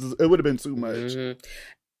 It would have been too much.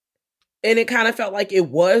 And it kind of felt like it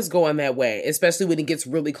was going that way, especially when he gets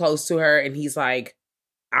really close to her and he's like,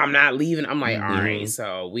 I'm not leaving. I'm like, all right,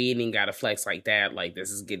 so we ain't even got to flex like that. Like,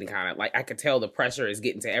 this is getting kind of like, I could tell the pressure is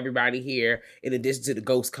getting to everybody here, in addition to the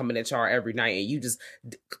ghosts coming at y'all every night. And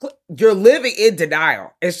you're living in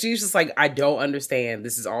denial. And she's just like, I don't understand.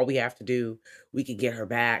 This is all we have to do. We can get her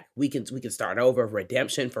back. We can start over.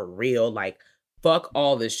 Redemption for real. Like, fuck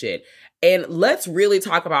all this shit. And let's really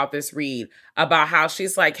talk about this read, about how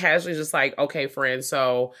she's like casually just like, okay, friend,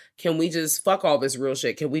 so can we just fuck all this real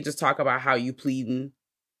shit? Can we just talk about how you pleading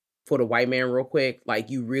for the white man real quick?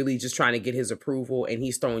 Like, you really just trying to get his approval, and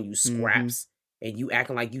he's throwing you scraps and you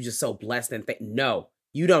acting like you just so blessed and no,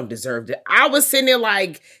 you don't deserve it. I was sitting there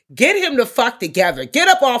like, get him the fuck together. Get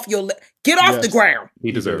up off get off the ground.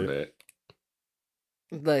 He deserved that.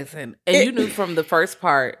 Listen, and you knew from the first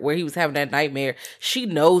part where he was having that nightmare, she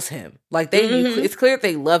knows him. Like, it's clear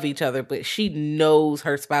they love each other, but she knows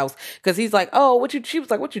her spouse, because he's like, oh, she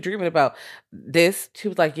was like, what you dreaming about? This? She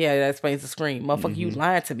was like, yeah, that explains the scream. Motherfucker, you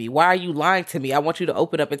lying to me. Why are you lying to me? I want you to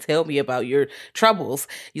open up and tell me about your troubles.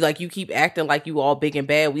 You keep acting like you all big and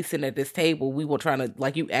bad. We sitting at this table. We were trying to,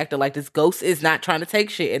 like, you acting like this ghost is not trying to take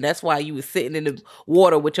shit. And that's why you was sitting in the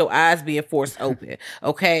water with your eyes being forced open.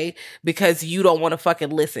 Okay? Because you don't want to fucking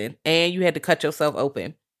listen, and you had to cut yourself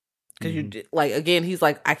open. Because you, like, again, he's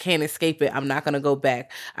like, I can't escape it. I'm not going to go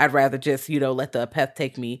back. I'd rather just, let the Apeth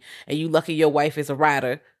take me. And you lucky your wife is a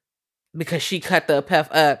rider, because she cut the Apeth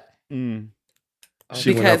up.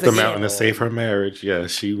 She went up the mountain to save her marriage. Yeah,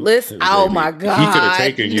 she. Listen, oh my God. He could have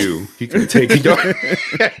taken you. He could have taken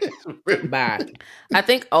you. Bye. I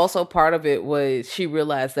think also part of it was she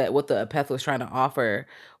realized that what the Apeth was trying to offer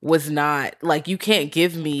was not, like, you can't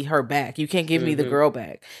give me her back. You can't give me the girl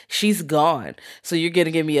back. She's gone. So you're going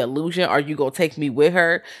to give me an illusion? Are you going to take me with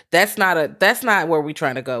her? That's not where we're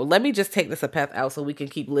trying to go. Let me just take this Apeth out so we can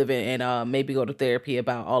keep living and maybe go to therapy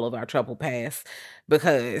about all of our trouble past,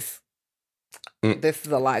 because this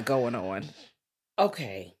is a lot going on.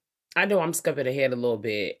 Okay. I know I'm skipping ahead a little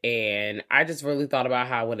bit, and I just really thought about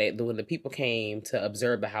how when the people came to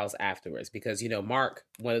observe the house afterwards, because Mark,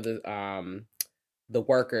 one of the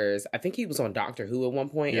workers, I think he was on Doctor Who at one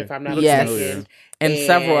point, if I'm not mistaken, and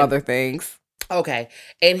several other things. Okay,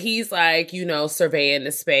 and he's like, surveying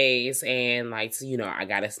the space, and like, I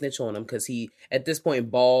gotta snitch on him, because he, at this point,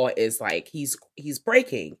 Ball is like, he's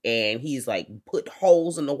breaking, and he's like put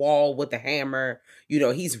holes in the wall with the hammer.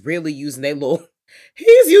 He's really using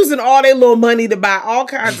he's using all their little money to buy all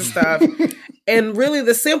kinds of stuff. And really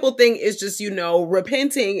the simple thing is just,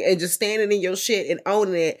 repenting and just standing in your shit and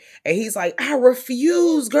owning it. And he's like, I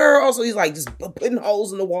refuse, girl. So he's like just putting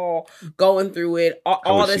holes in the wall, going through it.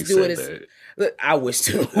 All that's doing is, I wish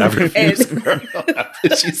to. I refuse, girl.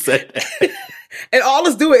 She said that. And all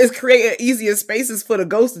it's doing is create easier spaces for the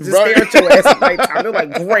ghost to just stare at your ass at nighttime. They're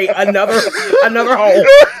like, great, another hole.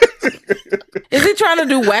 Is he trying to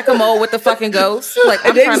do whack-a-mole with the fucking ghost? Like,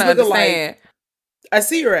 I'm trying to understand. I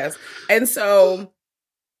see your ass. And so,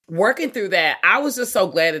 working through that, I was just so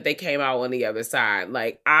glad that they came out on the other side.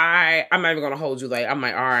 Like, I'm not even going to hold you. Like, I'm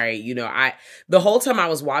like, all right, the whole time I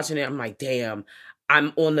was watching it, I'm like, damn,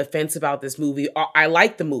 I'm on the fence about this movie. I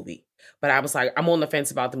like the movie, but I was like, I'm on the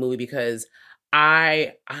fence about the movie because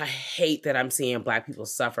I hate that I'm seeing Black people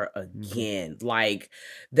suffer again. Like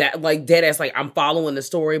that, like dead ass, like I'm following the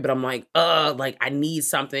story, but I'm like, like I need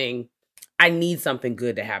something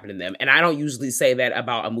good to happen to them. And I don't usually say that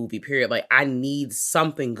about a movie, period. Like I need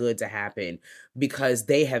something good to happen because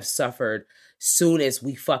they have suffered soon as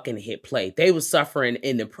we fucking hit play. They were suffering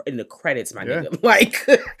in the credits, my nigga. Like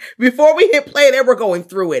before we hit play, they were going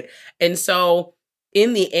through it. And so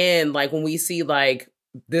in the end, like when we see like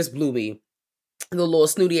this Bluey, the little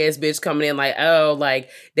snooty ass bitch coming in like, oh, like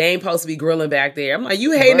they ain't supposed to be grilling back there. I'm like,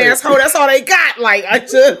 you hating asshole, that's all they got. Like I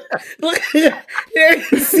just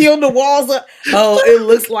sealed the walls up. Oh, it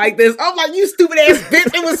looks like this. I'm like, you stupid ass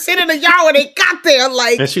bitch. It was sitting in the yard when they got there.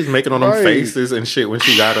 Like, and she's making on them faces and shit when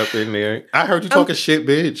she got up in there. I heard you talking shit,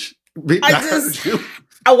 bitch.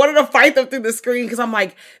 I wanted to fight them through the screen because I'm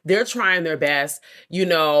like, they're trying their best.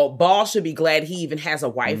 Ball should be glad he even has a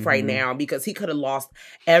wife right now because he could have lost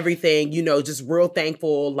everything. Just real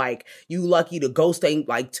thankful. Like, you lucky the ghost ain't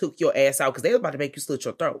like took your ass out because they was about to make you slit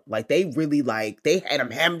your throat. Like, they really they had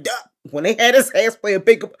him hemmed up. When they had his ass playing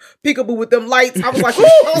peekaboo with them lights, I was like, ooh,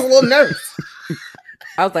 I was a little nervous.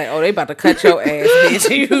 I was like, oh, they about to cut your ass,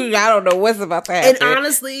 bitch. I don't know what's about to happen. And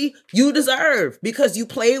honestly, you deserve because you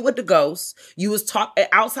played with the ghost. You was talking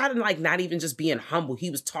outside and like not even just being humble. He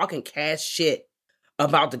was talking cash shit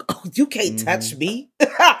about you can't touch me.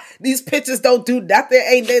 These pictures don't do nothing.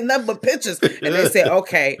 Ain't there nothing but pictures. And they said,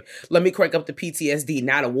 okay, let me crank up the PTSD,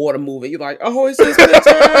 not a water moving. You're like, oh, it's just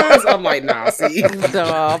pictures. I'm like, nah, see.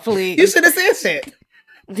 No, please. You should have said shit.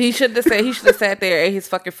 He should have sat there, ate his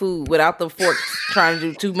fucking food without the forks trying to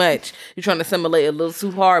do too much. You're trying to assimilate a little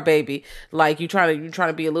too hard, baby. Like you're trying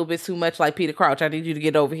to be a little bit too much like Peter Crouch. I need you to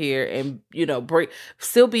get over here and,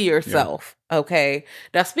 still be yourself. Yeah. Okay.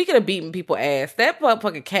 Now, speaking of beating people ass, that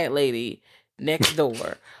motherfucking cat lady next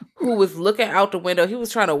door who was looking out the window, he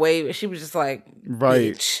was trying to wave and she was just like,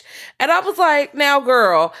 right. Bitch. And I was like, now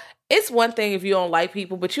girl, it's one thing if you don't like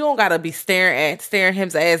people, but you don't gotta be staring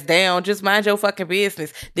his ass down. Just mind your fucking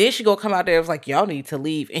business. Then she gonna come out there and was like, y'all need to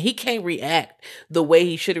leave. And he can't react the way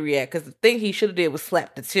he should have react. Because the thing he should have did was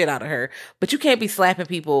slap the shit out of her. But you can't be slapping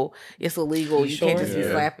people. It's illegal. You can't just be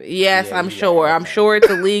slapping. Yes, I'm sure. I'm sure it's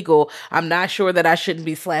illegal. I'm not sure that I shouldn't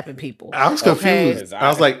be slapping people. I was confused. I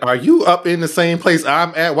was like, are you up in the same place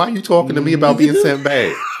I'm at? Why are you talking to me about being sent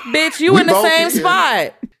back? Bitch, you in the same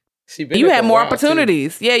spot. You had more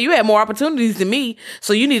opportunities. Too. Yeah, you had more opportunities than me.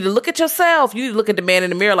 So you need to look at yourself. You need to look at the man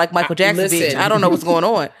in the mirror like Michael Jackson, bitch. I don't know what's going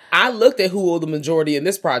on. I looked at who the majority in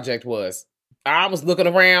this project was. I was looking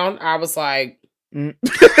around. I was like,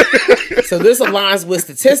 so this aligns with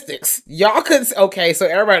statistics. Y'all could, okay, so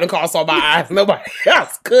everybody call saw my eyes. Nobody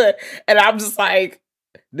else could. And I'm just like,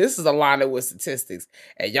 this is aligning with statistics.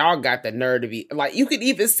 And y'all got the nerve to be, like, you could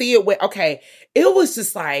even see it with, okay, it was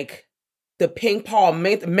just like, the ping pong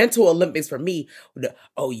mental Olympics for me.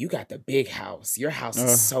 You got the big house. Your house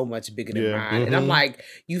is so much bigger than mine. Mm-hmm. And I'm like,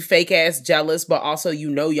 you fake ass jealous, but also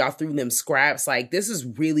y'all threw them scraps. Like, this is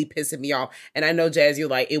really pissing me off. And I know, Jazz, you're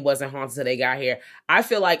like, it wasn't haunted till they got here. I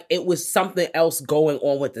feel like it was something else going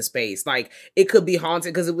on with the space. Like, it could be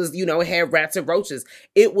haunted because it was, it had rats and roaches.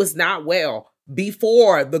 It was not well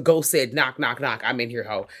before the ghost said, knock, knock, knock, I'm in here,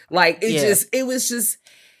 ho. Like, it was just...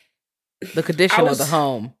 The condition of the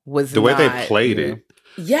home was the way they played it.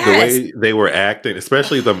 Yes. The way they were acting,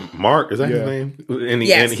 especially the Mark, is that his name? And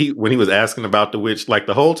he when he was asking about the witch, like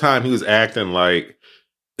the whole time he was acting like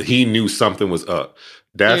he knew something was up.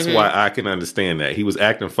 That's why I can understand that. He was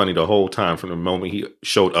acting funny the whole time from the moment he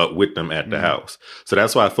showed up with them at the house. So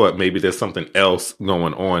that's why I thought maybe there's something else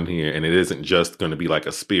going on here and it isn't just going to be like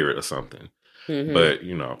a spirit or something. But,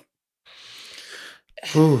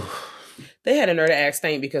 They had a nerve to ask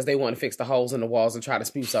Stain because they want to fix the holes in the walls and try to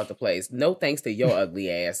spruce up the place. No thanks to your ugly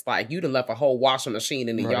ass. Like, you done left a whole washing machine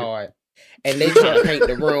in the yard. And they trying to paint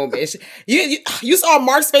the room. And you saw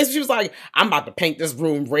Mark's face. She was like, "I'm about to paint this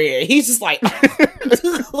room red." He's just like,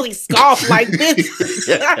 like scoff like this.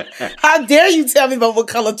 How dare you tell me about what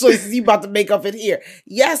color choices you about to make up in here?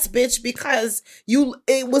 Yes, bitch, because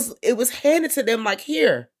it was handed to them like,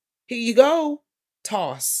 here you go,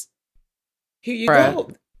 toss. Here you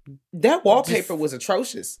go. That wallpaper was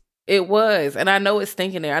atrocious. It was. And I know it's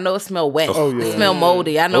stinking there. I know it smelled wet. Oh, yeah. It smelled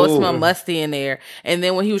moldy. I know it smelled musty in there. And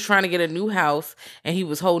then when he was trying to get a new house and he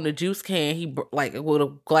was holding a juice can, he like with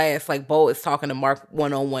a glass, like Bo is talking to Mark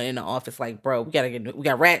one-on-one in the office, like, bro, we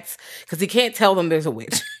got rats. Because he can't tell them there's a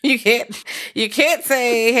witch. You can't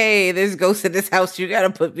say, hey, there's ghosts in this house. You got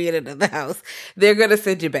to put me in another house. They're going to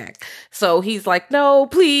send you back. So he's like, no,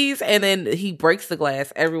 please. And then he breaks the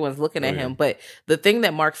glass. Everyone's looking at him. But the thing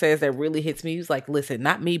that Mark says that really hits me, he's like, listen,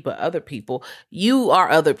 not me, but other people. You are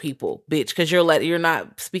other people, bitch, because you're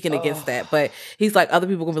not speaking against that. But he's like, other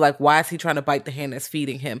people gonna be like, why is he trying to bite the hand that's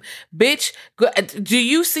feeding him? Bitch, do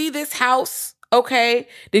you see this house? Okay.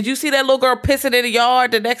 Did you see that little girl pissing in the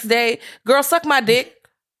yard the next day? Girl, suck my dick.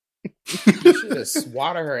 You should have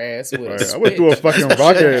swatted her ass with a I went through a fucking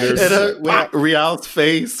rocket at her. And Rial's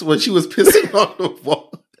face when she was pissing on the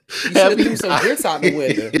wall. You should have threw some grits out the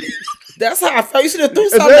window. That's how I felt. You should have threw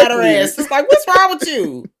something at her ass. It's like, what's wrong with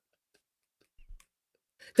you?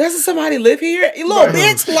 Doesn't somebody live here? You little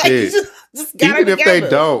bitch. Like, you just got Even it if they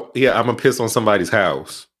don't, I'm going to piss on somebody's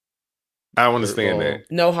house. I don't understand that.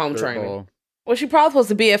 No home training. Well, she probably supposed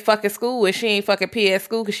to be at fucking school and she ain't fucking P at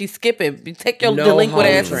school because she's skipping. Take your delinquent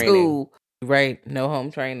ass to school. Right. No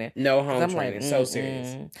home training. No home training. So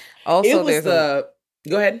serious. Also,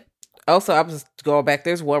 go ahead. Also, I was going back.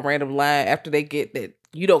 There's one random line after they get that.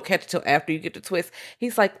 You don't catch it till after you get the twist.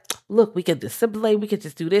 He's like, look, we could dissimulate. We could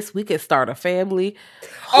just do this. We could start a family.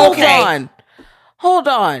 Hold on.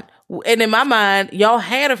 And in my mind,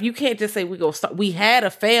 y'all you can't just say we go start. We had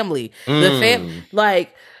a family.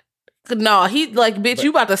 No, he like, bitch, you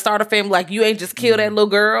about to start a family. Like, you ain't just kill that little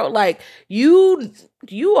girl. Like, you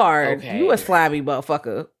are a slimy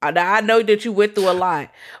motherfucker. I know that you went through a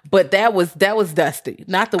lot, but that was Dusty,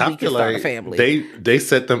 not the we can start a family. They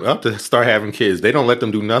set them up to start having kids. They don't let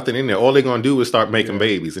them do nothing in there. All they're gonna do is start making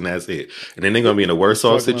babies, and that's it. And then they're gonna be in a worse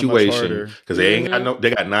off situation because they ain't got they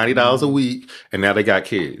got $90 a week, and now they got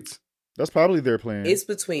kids. That's probably their plan. It's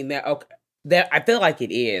between that. Okay. That I feel like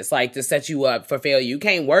it is like to set you up for failure. You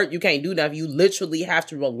can't work. You can't do nothing. You literally have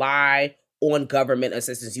to rely on government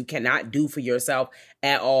assistance. You cannot do for yourself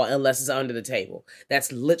at all unless it's under the table.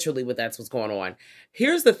 That's literally what's going on.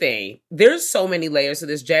 Here's the thing. There's so many layers to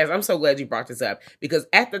this, Jazz. I'm so glad you brought this up because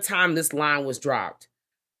at the time this line was dropped,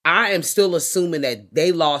 I am still assuming that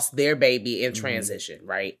they lost their baby in transition,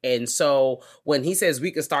 right? And so when he says we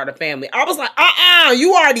could start a family, I was like,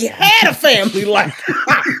 you already had a family. Like,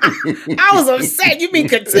 I was upset. You mean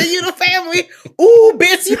continue the family? Ooh,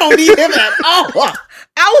 bitch, you don't need him at all.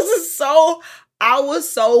 I was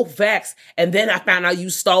so vexed. And then I found out you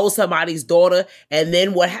stole somebody's daughter. And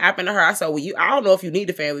then what happened to her? I said, well, I don't know if you need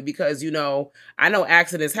a family because, I know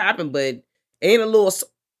accidents happen, but ain't a little...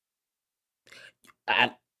 I'm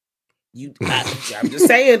just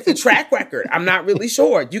saying the track record. I'm not really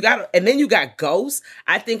sure. And then you got ghosts.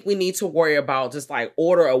 I think we need to worry about just like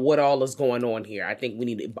order of what all is going on here. I think we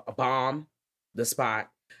need to bomb the spot.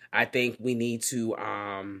 I think we need to,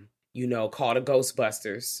 call the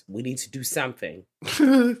Ghostbusters. We need to do something.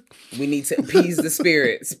 We need to appease the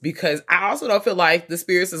spirits because I also don't feel like the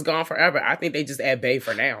spirits is gone forever. I think they just at bay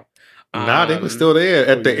for now. Nah, they were still there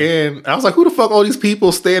at the end. I was like, who the fuck are all these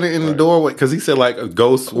people standing in the doorway? Because he said, like, a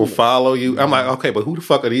ghost will follow you. I'm like, okay, but who the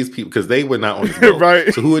fuck are these people? Because they were not on the boat.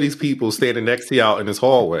 Right. So who are these people standing next to y'all in this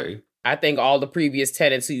hallway? I think all the previous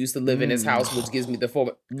tenants who used to live in this house, which gives me the form.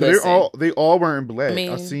 They all wearing black.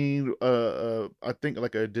 I seen, I think,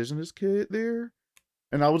 like an indigenous kid there.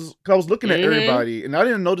 And I was looking at everybody, and I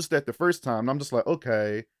didn't notice that the first time. And I'm just like,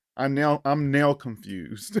 okay, I'm now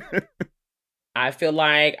confused. I feel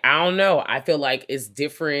like, I don't know. I feel like it's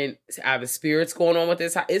different. I have spirits going on with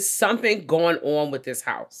this house. It's something going on with this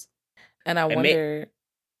house. And I wonder.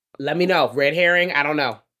 Let me know. Red herring? I don't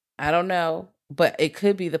know. But it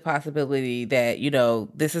could be the possibility that,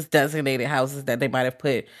 this is designated houses that they might have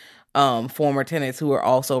put former tenants who are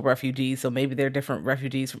also refugees. So maybe they're different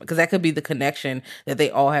refugees because that could be the connection that they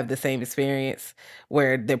all have the same experience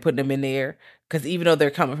where they're putting them in there. Because even though they're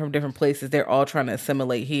coming from different places, they're all trying to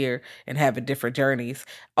assimilate here and having different journeys.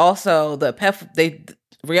 Also, the PEF,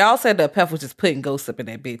 Rial said the PEF was just putting ghosts up in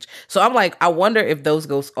that bitch. So I'm like, I wonder if those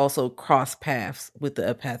ghosts also cross paths with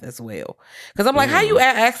the PEF as well. Because I'm like, how you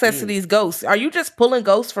have access to these ghosts? Are you just pulling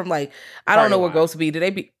ghosts from like, I don't know where ghosts be. Do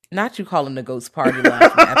they be? Not you calling the ghost party line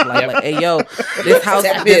from Afterlife. Like, hey, yo, this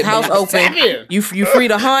house open. You free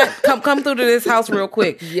to hunt? Come through to this house real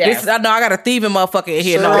quick. Yes. I know I got a thieving motherfucker in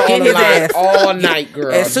here. Sir, No, get his ass. all night,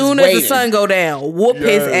 girl. As soon as the sun go down, whoop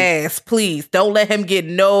his ass, please. Don't let him get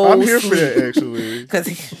no I'm here sleep. for that, actually.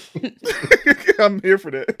 Because I'm here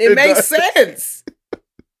for that. it makes sense.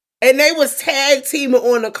 And they was tag teaming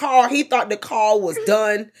on the call. He thought the call was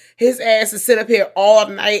done. His ass is sit up here all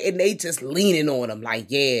night and they just leaning on him like,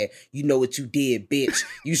 yeah, you know what you did, bitch.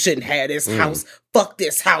 You shouldn't have this house. Fuck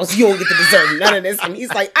this house. You don't get to deserve none of this. And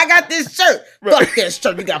he's like, I got this shirt. Fuck this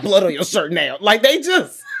shirt. You got blood on your shirt now. Like they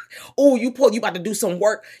just, oh, you about to do some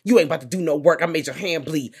work. You ain't about to do no work. I made your hand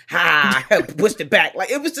bleed. Ha, pushed it back.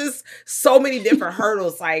 Like it was just so many different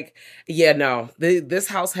hurdles. Like, yeah, no, this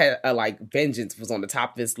house had like vengeance was on the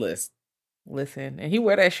top of this list. listen, and he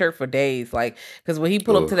wear that shirt for days. Like, because when he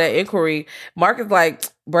pull up to that inquiry, Mark is like,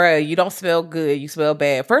 bruh, you don't smell good. You smell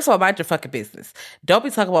bad. First of all, mind your fucking business. Don't be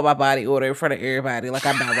talking about my body odor in front of everybody like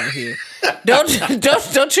I'm not right here.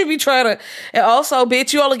 Don't you be trying to. And also,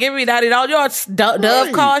 bitch, you only give me $90. You know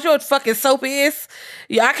Dove cars. You know what fucking soap is.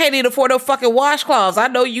 Yeah, I can't even afford no fucking washcloths. I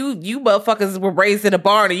know you motherfuckers were raised in a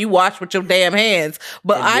barn and you wash with your damn hands,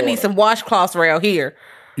 but I need some washcloths around here.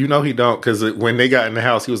 You know he don't, because when they got in the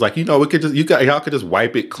house, he was like, you know, we could just y'all could just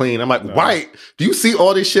wipe it clean. I'm like, wipe? Do you see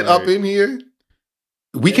all this shit up in here?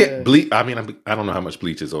 We can't bleach. I mean, I don't know how much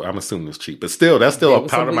bleach is. I'm assuming it's cheap, but still, that's still a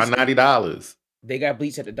part of my $90. They got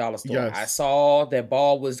bleach at the dollar store. Yes. I saw that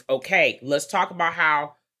ball was okay. Let's talk about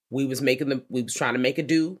how we was trying to make it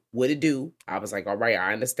do what it do. I was like, all right,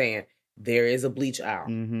 I understand. There is a bleach aisle.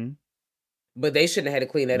 Mm-hmm. But they shouldn't have had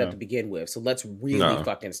to clean that up to begin with. So let's really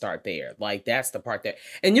fucking start there. Like, that's the part that...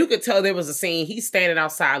 And you could tell there was a scene. He's standing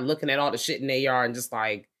outside looking at all the shit in their yard and just,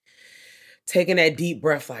 like, taking that deep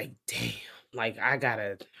breath, like, damn. Like, I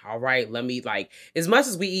gotta... All right, let me, like... As much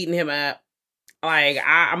as we eating him up, like,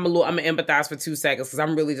 I'm gonna empathize for 2 seconds because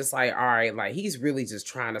I'm really just like, all right, like, he's really just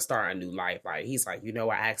trying to start a new life. Like, he's like, you know,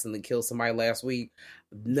 I accidentally killed somebody last week.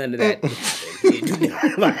 None of that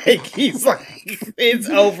happened. Like, he's like, it's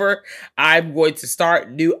over. I'm going to start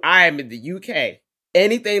new. I am in the UK.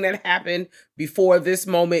 Anything that happened before this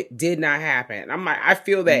moment did not happen. I'm like, I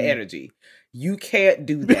feel that energy. You can't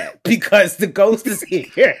do that because the ghost is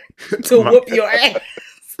here to whoop your ass.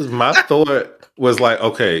 My thought was like,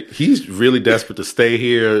 okay, he's really desperate to stay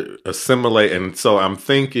here, assimilate. And so I'm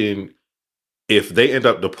thinking, if they end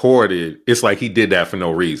up deported, it's like he did that for no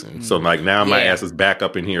reason. So like now my ass is back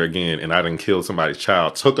up in here again and I done killed somebody's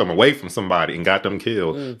child, took them away from somebody and got them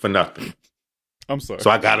killed for nothing. I'm sorry. So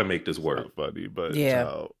I got to make this work. Not funny, but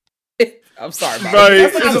Yeah. I'm sorry. Right.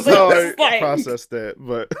 It's hard to process that,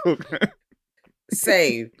 but okay.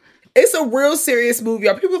 Same. It's a real serious movie.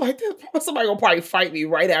 People are like, somebody gonna probably fight me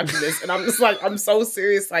right after this. And I'm just like, I'm so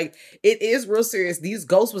serious. Like, it is real serious. These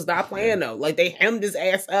ghosts was not playing though. Like, they hemmed his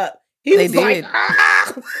ass up. He was like,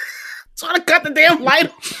 trying to cut the damn light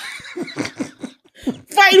off.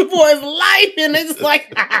 Fighting for his life. And it's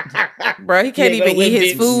like, bro, he can't even eat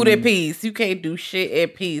his food in peace. You can't do shit in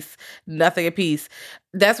peace. Nothing in peace.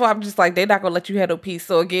 That's why I'm just like, they're not gonna let you have no peace.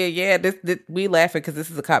 So again, this we laughing because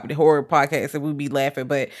this is a comedy horror podcast and we be laughing,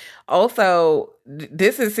 but also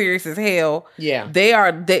this is serious as hell. Yeah,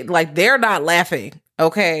 they're not laughing.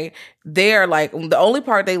 Okay, they're like, the only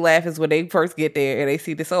part they laugh is when they first get there and they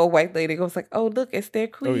see this old white lady goes like, oh look, it's their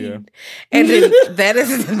queen. Oh, yeah. And then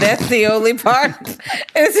that's the only part.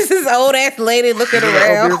 It's just this old ass lady looking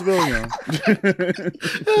around.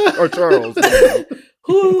 Or Charles.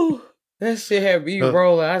 Whew. That shit had me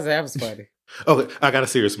rolling. I said, that was funny. Okay, I got a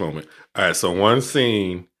serious moment. All right, so one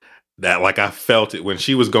scene that, like, I felt it when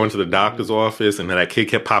she was going to the doctor's office and then that kid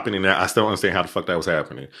kept popping in there. I still don't understand how the fuck that was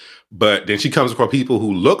happening. But then she comes across people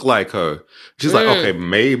who look like her. She's like, okay,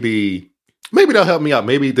 maybe they'll help me out.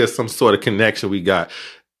 Maybe there's some sort of connection we got.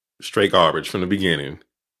 Straight garbage from the beginning.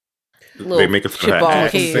 They make it for her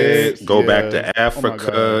accent, go back to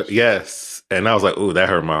Africa. Yes. And I was like, ooh, that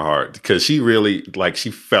hurt my heart. Because she really, like,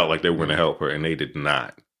 she felt like they were going to help her, and they did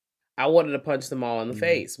not. I wanted to punch them all in the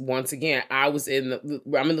face. Once again, I'm in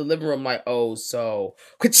the living room like, oh, so,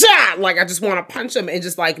 ka-cha! Like, I just want to punch them and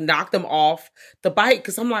just, like, knock them off the bike.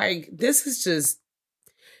 Because I'm like, this is just,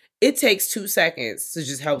 it takes 2 seconds to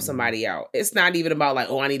just help somebody out. It's not even about, like,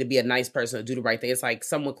 oh, I need to be a nice person or do the right thing. It's like,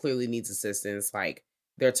 someone clearly needs assistance. Like,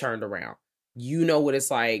 they're turned around. You know what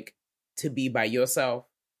it's like to be by yourself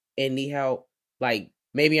and need help. Like,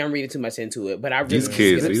 maybe I'm reading too much into it, but I really these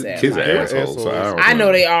kids are assholes. So I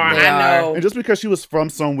know they are. I know. And just because she was from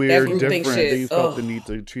somewhere different, they felt the Ugh. need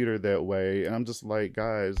to treat her that way. And I'm just like,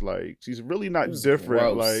 guys, like, she's really not It was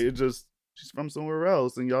different. gross. Like, she's from somewhere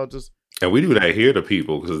else, and y'all just And we do that here to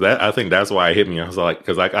people because I think that's why it hit me. I was like,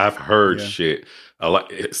 because like I've heard shit a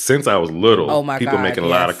lot since I was little. Oh my people God, making a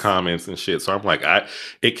lot of comments and shit. So I'm like,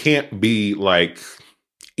 it can't be like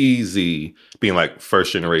easy being like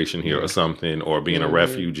first generation here or something, or being a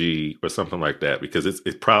refugee or something like that, because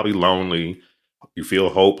it's probably lonely. You feel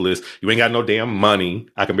hopeless. You ain't got no damn money.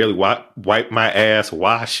 I can barely wipe my ass,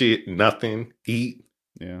 wash it, nothing, eat.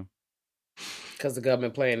 Yeah. Because the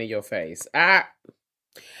government playing in your face. I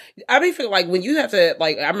mean, feel like when you have to,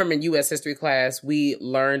 like, I remember in U.S. history class, we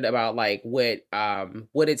learned about like what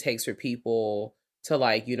it takes for people to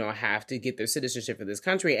like, you know, have to get their citizenship for this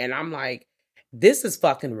country. And I'm like, this is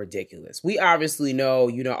fucking ridiculous. We obviously know,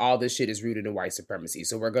 you know, all this shit is rooted in white supremacy.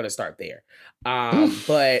 So we're going to start there.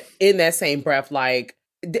 But in that same breath, like,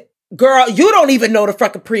 girl, you don't even know the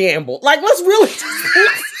fucking preamble. Like, let's really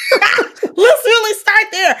start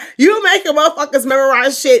there. You making motherfuckers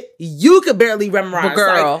memorize shit you could barely memorize. But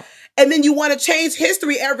girl. Like, and then you want to change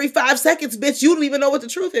history every 5 seconds, bitch. You don't even know what the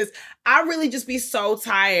truth is. I really just be so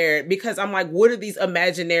tired because I'm like, what are these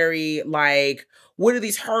imaginary, like, what are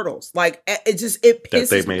these hurdles? Like, it pisses that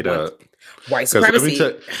they made up. White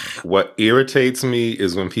supremacy. What irritates me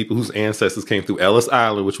is when people whose ancestors came through Ellis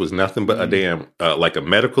Island, which was nothing but a damn, like a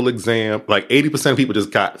medical exam, like 80% of people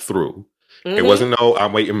just got through. It wasn't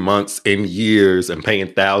I'm waiting months and years and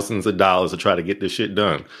paying thousands of dollars to try to get this shit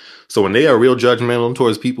done. So when they are real judgmental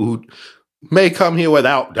towards people who may come here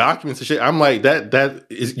without documents and shit, I'm like, that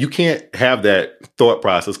is, you can't have that thought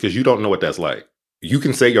process because you don't know what that's like. You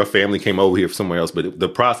can say your family came over here from somewhere else, but the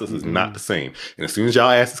process is not the same. And as soon as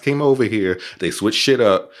y'all asses came over here, they switched shit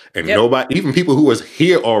up. And nobody, even people who was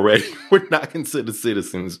here already, were not considered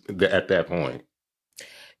citizens at that point.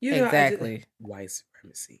 You know, exactly. White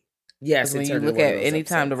supremacy. Yes. When you look at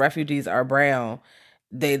anytime the refugees are brown,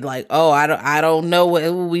 they like, oh, I don't know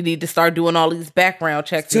what we need to start doing all these background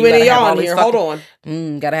checks. Too many y'all here. Hold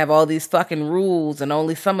on. Gotta have all these fucking rules, and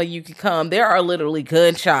only some of you can come. There are literally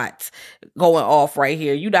gunshots going off right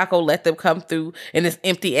here. You not gonna let them come through in this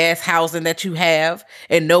empty ass housing that you have,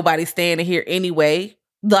 and nobody's staying in here anyway.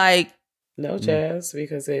 Like, no, Jazz,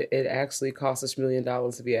 because it actually costs $1 million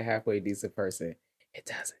to be a halfway decent person. It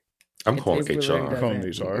doesn't. I'm calling HR. Really I'm calling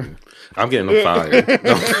HR. I'm getting them fired.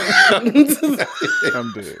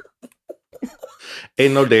 I'm dead.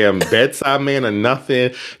 Ain't no damn bedside man or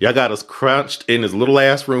nothing. Y'all got us crouched in this little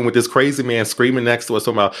ass room with this crazy man screaming next to us.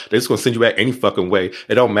 Somehow they're just gonna send you back any fucking way.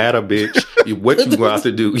 It don't matter, bitch. What you going to have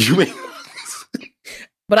to do? You ain't.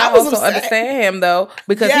 But I also understand him though,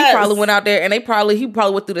 because he probably went out there and he probably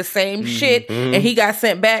went through the same shit and he got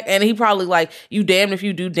sent back, and he probably like, you damned if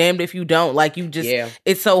you do, damned if you don't. Like, you just,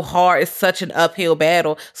 it's so hard. It's such an uphill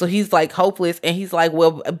battle. So he's like hopeless, and he's like,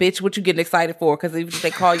 well, bitch, what you getting excited for? Because even if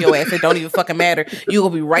they call your ass, it don't even fucking matter. You will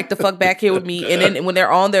be right the fuck back here with me. And then when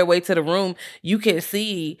they're on their way to the room, you can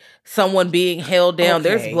see someone being held down.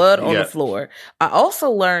 There's blood on the floor. I also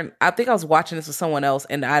learned, I think I was watching this with someone else,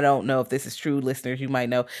 and I don't know if this is true, listeners, you might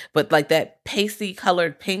know, but like that pasty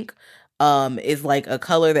colored pink is like a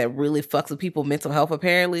color that really fucks with people's mental health,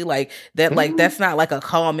 apparently. Like that, like that's not like a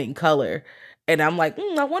calming color. And I'm like,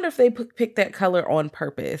 I wonder if they picked that color on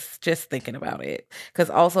purpose, just thinking about it.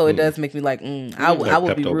 Because also it does make me like, I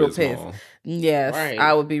would be real pissed. Yes, right.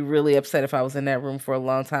 I would be really upset if I was in that room for a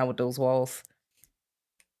long time with those walls.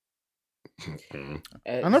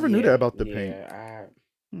 I never knew that about the paint.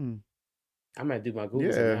 I'm going to do my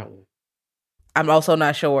Googles on that one. I'm also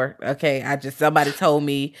not sure. Okay, somebody told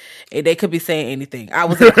me they could be saying anything. I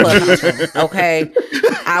was in a club. Okay,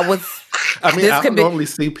 I mean, I don't normally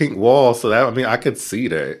see pink walls, so that, I mean, I could see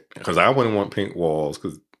that because I wouldn't want pink walls.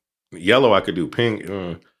 Because yellow, I could do pink.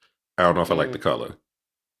 I don't know if I like the color.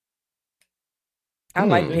 I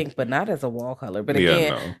like pink, but not as a wall color. But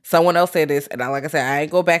again, someone else said this, and like I said, I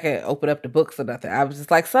ain't go back and open up the books or nothing. I was just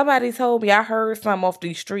like, somebody told me, I heard something off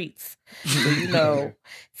these streets. So,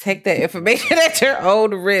 take that information at your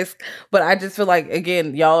own risk. But I just feel like,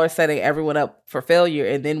 again, y'all are setting everyone up for failure,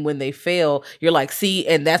 and then when they fail, you're like, see,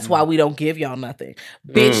 and that's why we don't give y'all nothing.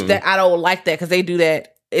 Bitch, that I don't like that, because they do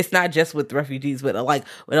that. It's not just with refugees, but like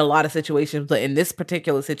in a lot of situations. But in this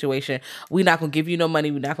particular situation, we're not going to give you no money.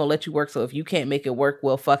 We're not going to let you work. So if you can't make it work,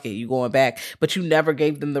 well, fuck it. You going back. But you never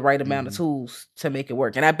gave them the right amount of tools to make it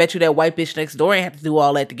work. And I bet you that white bitch next door ain't have to do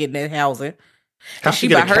all that to get in that housing. How she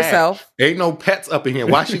by herself. Ain't no pets up in here.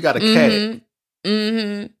 Why she got a cat?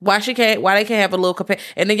 Why they can't have a little companion?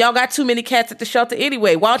 And then y'all got too many cats at the shelter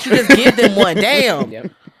anyway. Why don't you just give them one? Damn.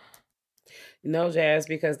 Yep. No, Jazz,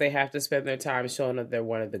 because they have to spend their time showing that they're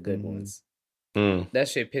one of the good ones. That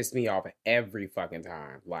shit pissed me off every fucking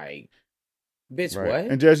time. Like, bitch,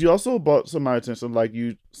 what? And Jazz, you also brought some of my attention, like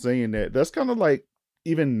you saying that. That's kind of like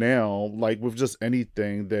even now, like with just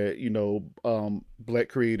anything that, Black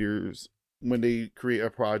creators, when they create a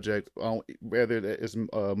project, whether that is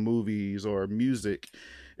movies or music,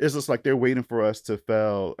 it's just like they're waiting for us to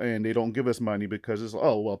fail, and they don't give us money because it's,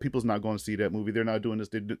 oh, well, people's not going to see that movie. They're not doing this.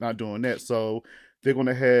 They're not doing that. So they're going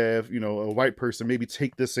to have, a white person maybe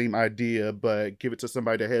take the same idea, but give it to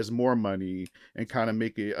somebody that has more money and kind of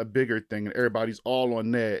make it a bigger thing. And everybody's all on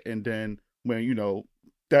that. And then when,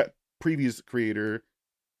 that previous creator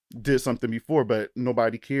did something before, but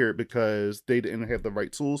nobody cared because they didn't have the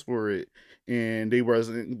right tools for it, and they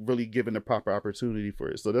wasn't really given the proper opportunity for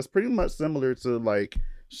it. So that's pretty much similar to like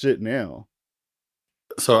shit now.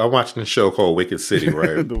 So I'm watching a show called Wicked City,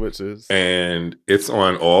 right? The Witches, and it's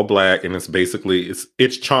on all Black, and it's basically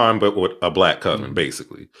it's Charmed but with a Black cousin,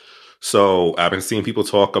 basically. So I've been seeing people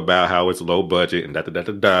talk about how it's low budget and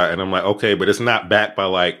and I'm like, okay, but it's not backed by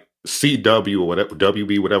like CW or whatever,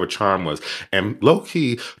 WB, whatever Charm was. And low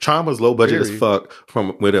key, Charm was low budget as fuck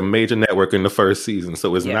with a major network in the first season.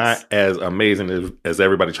 So it's not as amazing as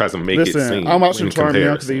everybody tries to make it seem. I'm watching Charm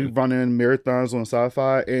now because they run in marathons on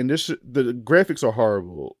Sci-Fi, and the graphics are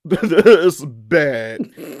horrible. It's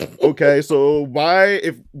bad. Okay, so why,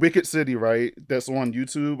 if Wicked City, right, that's on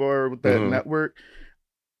YouTube or with that network,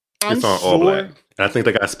 it's on all Black. And I think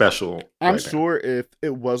they got a special. I'm sure if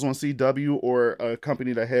it was on CW or a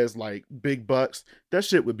company that has like big bucks, that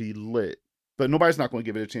shit would be lit. But nobody's not going to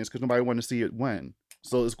give it a chance because nobody want to see it win.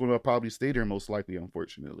 So it's going to probably stay there most likely,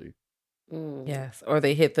 unfortunately. Yes, or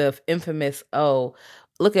they hit the infamous, oh,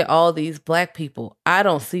 look at all these Black people. I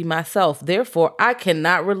don't see myself. Therefore, I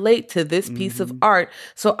cannot relate to this piece of art.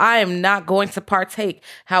 So I am not going to partake.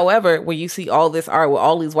 However, when you see all this art with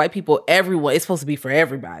all these white people, everyone, it's supposed to be for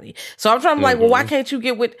everybody. So I'm trying to like, well, why can't you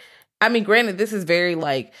get with... I mean, granted, this is very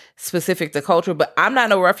like specific to culture, but I'm not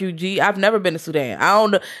no refugee. I've never been to Sudan. I don't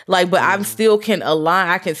know, like, but I'm still can align.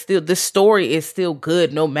 I can still, this story is still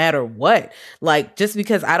good no matter what. Like, just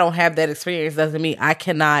because I don't have that experience doesn't mean I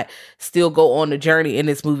cannot still go on the journey in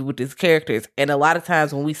this movie with these characters. And a lot of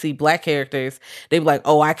times when we see Black characters, they be like,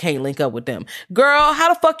 oh, I can't link up with them. Girl,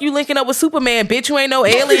 how the fuck you linking up with Superman? Bitch, you ain't no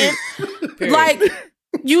alien. Like,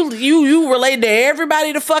 You relate to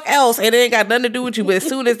everybody the fuck else, and it ain't got nothing to do with you. But as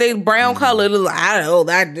soon as they brown colored, like, I don't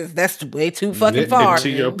know, that's way too fucking far,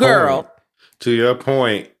 girl. To your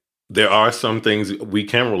point, there are some things we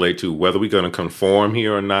can relate to, whether we're going to conform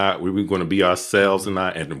here or not, we're going to be ourselves or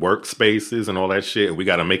not, and workspaces and all that shit. And we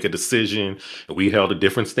got to make a decision. We held to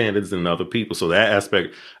different standards than other people, so that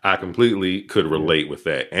aspect I completely could relate with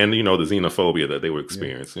that. And the xenophobia that they were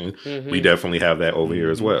experiencing, we definitely have that over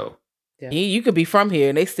here as well. Yeah. You could be from here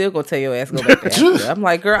and they still gonna tell your ass go back to Africa. I'm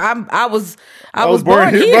like, girl, I was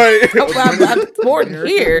born here. Right? I'm born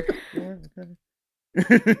here.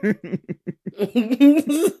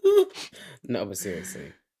 No, but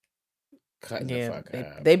seriously, cutting the fuck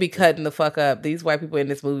up. They be cutting the fuck up. These white people in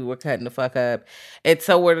this movie were cutting the fuck up, and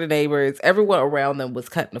so were the neighbors. Everyone around them was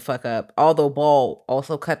cutting the fuck up. Although Ball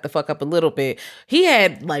also cut the fuck up a little bit. He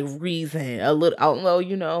had like reason a little. Although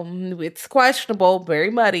it's questionable,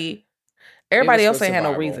 very muddy. Everybody else ain't had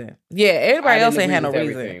no reason. Yeah, everybody else ain't had no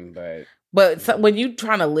reason. But when you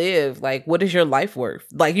trying to live, like, what is your life worth?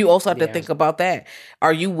 Like, you also have to think about that.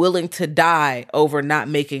 Are you willing to die over not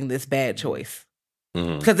making this bad choice?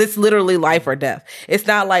 Because it's literally life or death. It's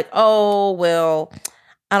not like, oh, well,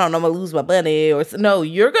 I don't know, I'm going to lose my money. Or no,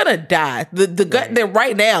 you're going to die. They're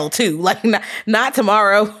right now, too. Like, not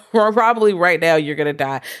tomorrow. Or probably right now, you're going to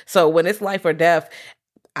die. So when it's life or death,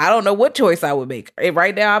 I don't know what choice I would make.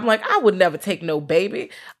 Right now, I'm like, I would never take no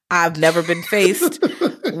baby. I've never been faced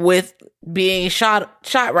with being shot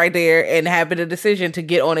right there and having a decision to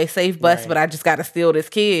get on a safe bus, but I just got to steal this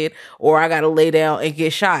kid or I got to lay down and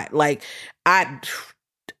get shot. Like,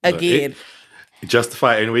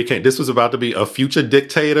 justify it any way you can. This was about to be a future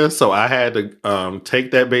dictator, so I had to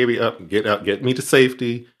take that baby up, get me to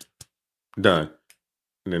safety. Done.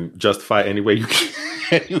 And then justify any way you can.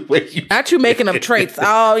 Not you making them traits.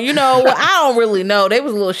 Oh, I don't really know. They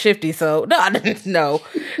was a little shifty, so no, I didn't know.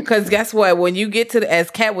 Because guess what? When you get to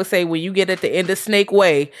as Kat would say, when you get at the end of Snake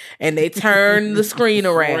Way and they turn the screen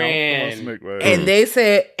around and they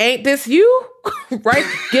said, "Ain't this you?" Right?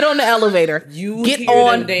 Get on the elevator. You get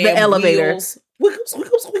on the elevator.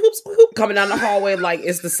 Coming down the hallway like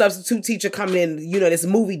it's the substitute teacher coming in, this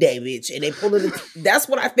movie day, bitch. And they pull it. That's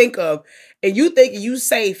what I think of. And you think you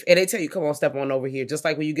safe, and they tell you, come on, step on over here. Just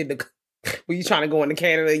like when you get when you trying to go into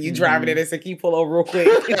Canada, you driving it, they say, can you pull over real quick?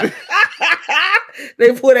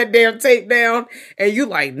 They pull that damn tape down, and you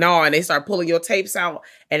like, no, and they start pulling your tapes out,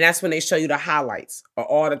 and that's when they show you the highlights of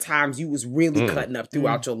all the times you was really cutting up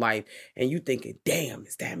throughout your life, and you thinking, damn,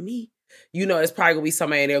 is that me? it's probably gonna be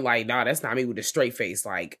somebody in there like, nah, that's not me with a straight face.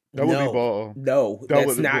 Like, That would be ball. No, That that's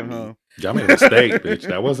would not have me. been, Y'all made a mistake, bitch.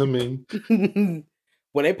 That wasn't me.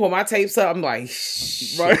 When they pull my tapes up, I'm like,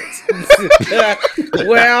 shit. Right.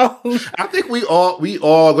 Well, I think we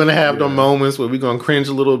all gonna have them moments where we're gonna cringe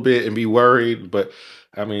a little bit and be worried, but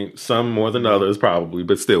I mean, some more than others probably,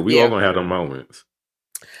 but still, we all gonna have them moments.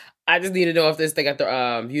 I just need to know if this thing got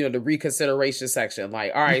the the reconsideration section.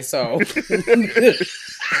 Like, all right, so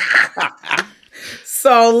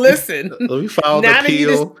so listen. Let me file the Now that you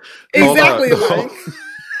appeal. exactly. Hold on.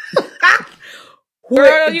 Like,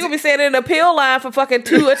 Girl, you gonna be standing in an appeal line for fucking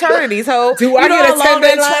 2 eternities, ho. do I You know get how a long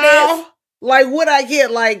 10-day that line trial? is? Like, what I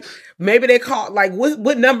get? Like, maybe they call. Like,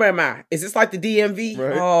 what number am I? Is this like the DMV?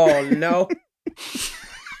 Right. Oh no.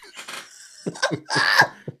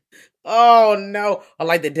 Oh no! I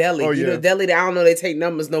like the deli. Oh, You know, yeah. the deli. I don't know. They take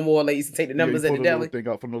numbers no more. They used to take the Yeah, numbers you at pull the little deli thing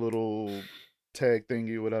out from the little tag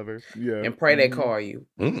thingy, whatever. Yeah. and pray they call you.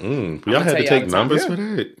 Y'all had tell to you take all the time. numbers Yeah. for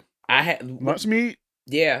that. I had, Lunch meat,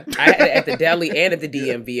 yeah, I had it at the deli and at the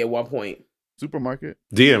DMV at one point. supermarket.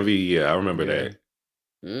 DMV, yeah, I remember Yeah. that.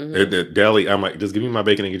 Mhm. At the deli, I'm like, just give me my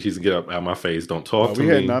bacon, egg, and cheese and get up out of my face. Don't talk to We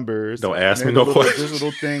me. had numbers. Don't ask And me then no little- questions. This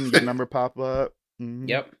little thing, the number pop up. Mhm.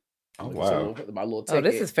 Yep. Oh, Look at wow. my little Oh, ticket.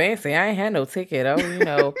 this is fancy. I ain't had no ticket. Oh,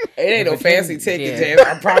 It ain't no fancy ticket, Yeah. James.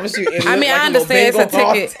 I promise you. It I looked mean, like I a little understand it's a bingo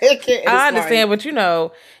hall ticket. ticket. I It's understand, like-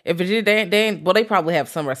 but if Virginia, they probably have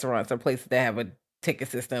some restaurants or places that have a ticket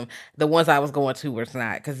system. The ones I was going to was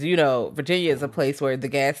not, because Virginia is a place where the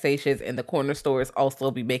gas stations and the corner stores also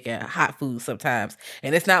be making hot food sometimes,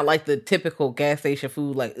 and it's not like the typical gas station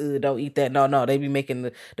food like, don't eat that. No, they be making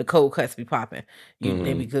the cold cuts be popping.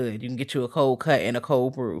 They be good. You can get you a cold cut and a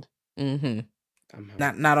cold brew. Mm-hmm.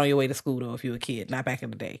 Not on your way to school though. If you're a kid, not back in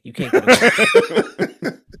the day, you can't. Go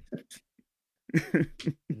to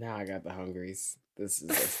Now I got the hungries. This is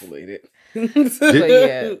escalated. But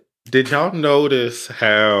yeah. Did y'all notice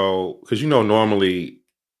how, because normally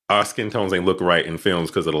our skin tones ain't look right in films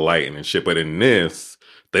because of the lighting and shit, but in this,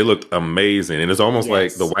 they looked amazing. And it's almost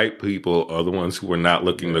like Yes. the white people are the ones who were not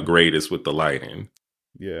looking the greatest with the lighting.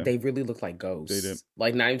 Yeah. They really look like ghosts. They did.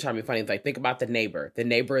 Like, not even trying to be funny. Like, think about the neighbor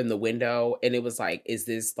in the window. And it was like, is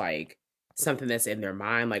this like something that's in their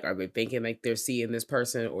mind? Like, are they thinking like they're seeing this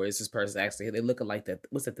person? Or is this person actually, they looking like that?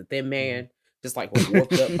 What's it, the thin man? Just like a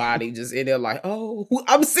warped up body, just in there like, oh,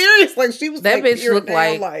 I'm serious. Like, she was that like, bitch peering looked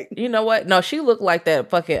down, like you know what? No, she looked like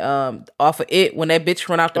that fucking off of It when that bitch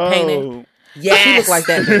run out the painting. yes. She looked like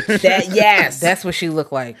that bitch. Yes. That's what she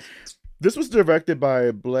looked like. This was directed by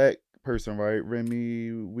a black person, right?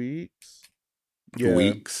 Remy Weeks.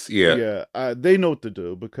 Weeks, yeah. Yeah, they know what to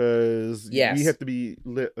do because Yes. we have to be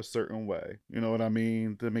lit a certain way. You know what I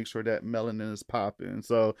mean? To make sure that melanin is popping.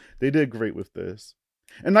 So they did great with this.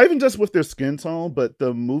 And not even just with their skin tone, but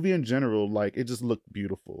the movie in general, like, it just looked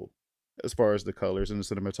beautiful as far as the colors and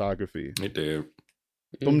the cinematography. It did.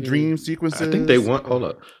 Them dream sequences. I think they won. Hold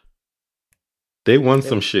up. They won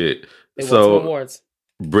some shit. They won So, some awards.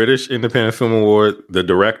 British Independent Film Award, the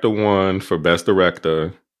director won for Best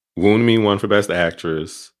Director. Wound Me won for Best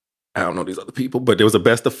Actress. I don't know these other people, but there was a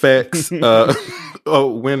Best Effects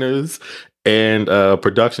winners and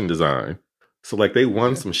production design. So, like, they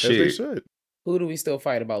won some As they shit. should. Who do we still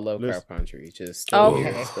fight about Lovecraft Listen. Country? Just Oh.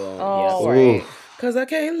 yes, right. Cause I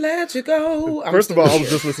can't let you go. I'm First of all, still I was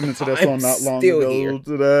here. just listening to that I'm song not long still ago here.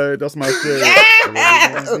 today. That's my shit.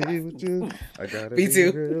 Yes! I wanna be with you. I gotta Me be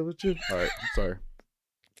too. real with you. All right, sorry.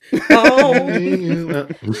 Oh,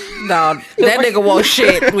 No, that nigga won't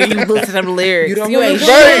shit when you listen to them lyrics. you don't You wanna ain't go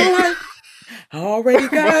shit. away? I already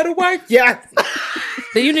got a wife. Yes,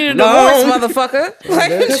 Then you need a No. divorce, motherfucker. Like,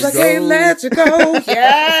 cause I can't let you go.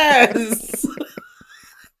 Yes,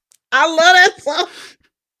 I love that song.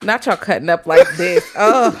 not y'all cutting up like this.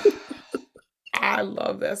 Oh, I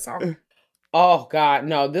love that song. Oh God,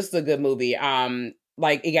 no, this is a good movie.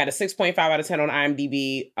 Like it got a 6.5 out of 10 on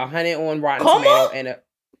IMDb, 100 on Rotten Come Tomato, on. and a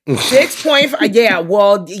 6.5. Yeah,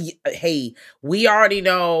 well, hey, we already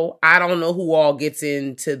know. I don't know who all gets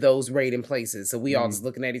into those rating places, so we all just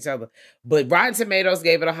looking at each other. But Rotten Tomatoes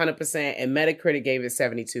gave it 100%, and Metacritic gave it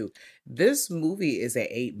 72. This movie is at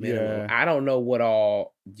 8 minimum. Yeah. I don't know what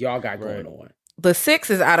all y'all got going on. the 6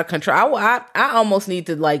 is out of control. I almost need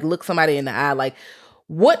to like look somebody in the eye, like,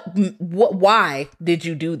 why did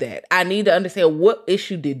you do that? I need to understand what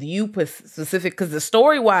issue did you specific, because the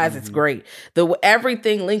story wise it's great.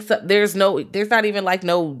 Everything links up. There's not even like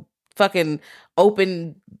no fucking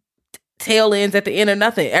open tail ends at the end or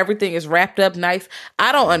nothing. Everything is wrapped up nice.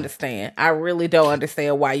 I don't understand. I really don't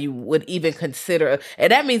understand why you would even consider.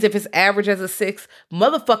 And that means if it's average as a 6,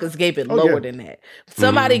 motherfuckers gave it lower than that.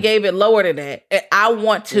 Somebody gave it lower than that. And I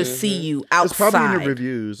want to see you outside. It's probably in the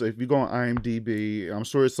reviews. If you go on IMDb, I'm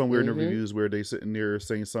sure it's somewhere in the reviews where they sitting there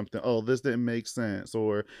saying something, oh, this didn't make sense.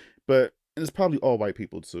 But it's probably all white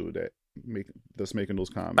people too that's making those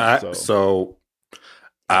comments. So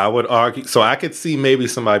I would argue, so I could see maybe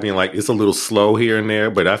somebody being like, it's a little slow here and there,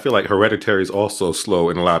 but I feel like Hereditary is also slow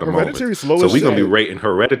in a lot of moments. So we're going to be rating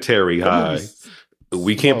Hereditary high.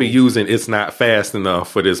 We can't be using it's not fast enough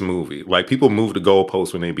for this movie. Like, people move the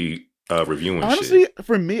goalposts when they be reviewing Honestly, shit.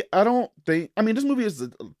 for me, I don't think, I mean, this movie is a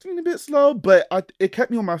teeny bit slow, but it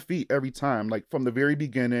kept me on my feet every time. Like, from the very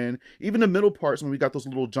beginning, even the middle parts when we got those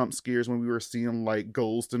little jump scares when we were seeing, like,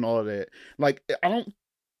 ghosts and all of that. Like, I don't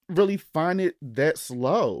really find it that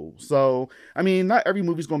slow. So I mean, not every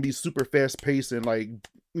movie's gonna be super fast paced and like,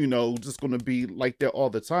 you know, just gonna be like that all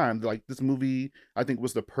the time. Like, this movie I think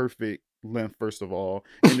was the perfect length, first of all,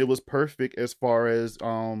 and it was perfect as far as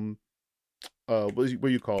what do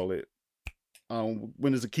you call it,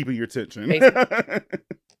 when is it keeping your attention?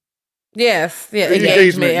 Yes,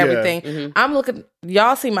 engagement, everything. Yeah. I'm looking,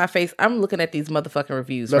 y'all see my face. I'm looking at these motherfucking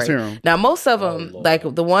reviews. Let's hear them. Now, most of them, like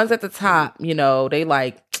the ones at the top, you know, they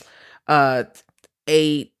like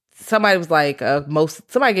 8. Somebody was like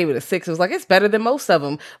somebody gave it a 6. It was like, it's better than most of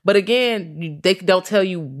them. But again, they don't tell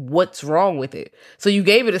you what's wrong with it. So you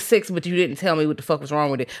gave it a 6, but you didn't tell me what the fuck was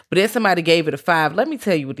wrong with it. But then somebody gave it a 5. Let me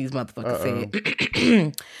tell you what these motherfuckers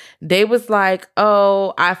said. They was like,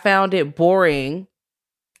 oh, I found it boring.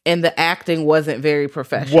 And the acting wasn't very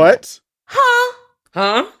professional. What?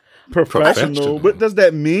 Huh? Professional? What does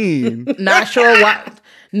that mean? Not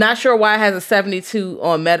sure why it has a 72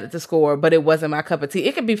 on Metascore, but it wasn't my cup of tea.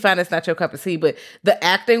 It could be fine. It's not your cup of tea, but the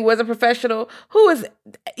acting wasn't professional. Who is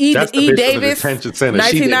E. Davis?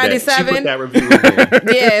 1997. That review in there.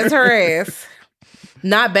 Yeah, it's her ass.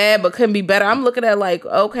 Not bad, but couldn't be better. I'm looking at like,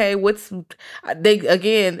 okay,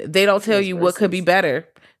 they don't tell you what could be better.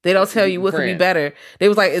 They don't tell you what could be better. They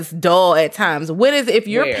was like, it's dull at times. If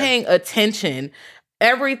you're paying attention,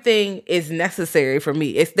 everything is necessary for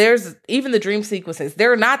me. There's even the dream sequences.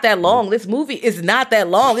 They're not that long. This movie is not that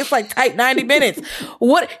long. It's like tight 90 minutes.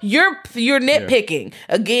 What you're nitpicking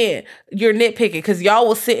again? You're nitpicking because y'all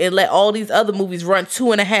will sit and let all these other movies run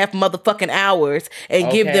 2.5 motherfucking hours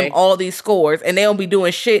and give them all these scores, and they don't be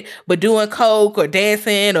doing shit but doing coke or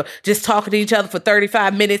dancing or just talking to each other for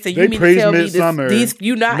 35 minutes. And you mean to tell me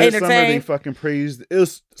you not entertained? They fucking praised. It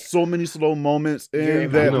was so many slow moments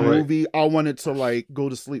in that movie. I wanted to like go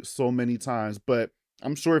to sleep so many times, but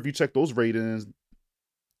I'm sure if you check those ratings,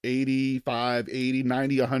 85, 80,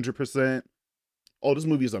 90, 100%. Oh, this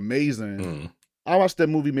movie is amazing. I watched that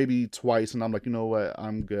movie maybe twice and I'm like, you know what?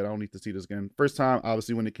 I'm good. I don't need to see this again. First time,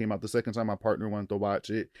 obviously, when it came out. The second time, my partner wanted to watch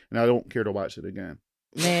it and I don't care to watch it again.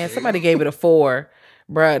 Man, somebody gave it a 4.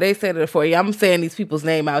 Bruh, they said it a 4. I'm saying these people's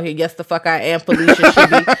name out here. Yes, the fuck I am, Felicia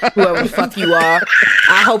Shibby, whoever the fuck you are.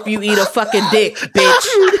 I hope you eat a fucking dick, bitch.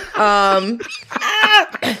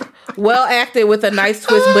 Well acted with a nice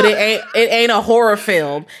twist, but it ain't a horror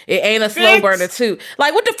film. It ain't a slow burner too.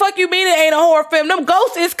 Like, what the fuck you mean it ain't a horror film? Them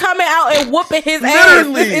ghosts is coming out and whooping his ass.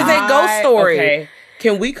 This is a ghost story. Okay.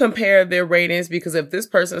 Can we compare their ratings? Because if this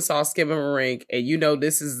person saw Skinamarink and you know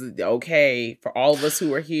this is okay for all of us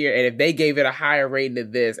who are here, and if they gave it a higher rating than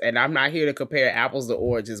this, and I'm not here to compare apples to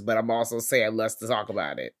oranges, but I'm also saying let's talk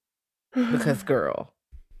about it. Because girl.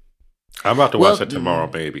 I'm about to watch it tomorrow,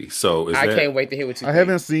 baby. So I can't wait to hear what you think. I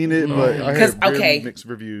haven't seen it, but I heard very mixed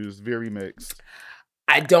reviews. Very mixed.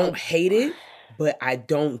 I don't hate it, but I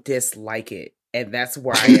don't dislike it. And that's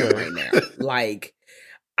where I am right now. Like,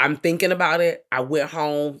 I'm thinking about it. I went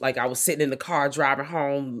home, like I was sitting in the car driving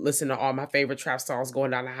home, listening to all my favorite trap songs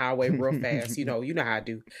going down the highway real fast. You know how I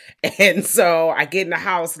do. And so I get in the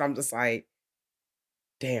house and I'm just like,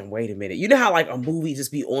 damn, wait a minute. You know how like a movie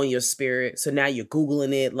just be on your spirit? So now you're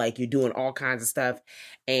Googling it, like you're doing all kinds of stuff.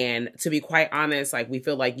 And to be quite honest, like we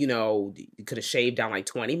feel like, you could have shaved down like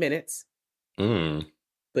 20 minutes. But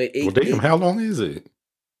damn, how long is it?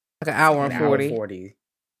 Like an hour and 40.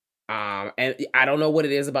 And I don't know what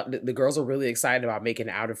it is about the girls are really excited about making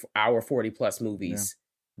hour 40 plus movies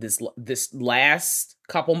this last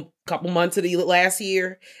couple months of the last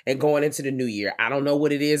year and going into the new year. I don't know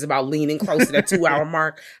what it is about leaning close to that 2-hour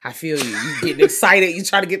mark. I feel you. You getting excited. You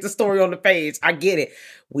try to get the story on the page. I get it.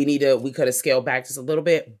 We could have scaled back just a little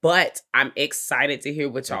bit, but I'm excited to hear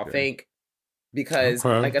what y'all think because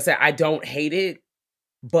like I said, I don't hate it,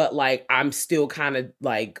 but like I'm still kind of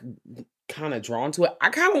like kind of drawn to it. I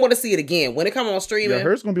kind of want to see it again when it comes on streaming. Yeah, I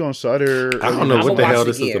heard it's gonna be on Shudder. I don't know what the hell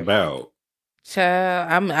this is again. about.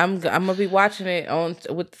 Child, I'm gonna be watching it on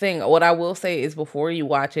with the thing. What I will say is, before you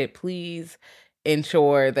watch it, please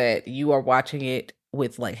ensure that you are watching it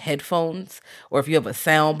with like headphones, or if you have a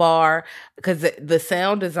sound bar, because the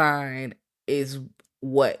sound design is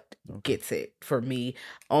what gets it for me.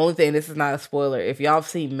 Only thing, this is not a spoiler, if y'all have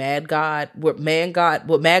seen Mad God, what Mad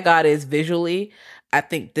God is visually, I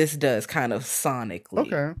think this does kind of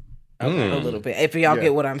sonically a little bit, if y'all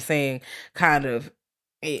get what I'm saying, kind of.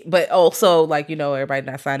 But also, like, you know, everybody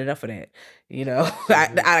not signing up for that, you know.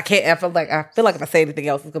 I can't. I feel like if I say anything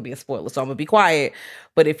else, it's gonna be a spoiler, so I'm gonna be quiet.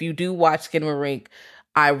 But if you do watch Skinamarink,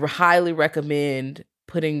 I highly recommend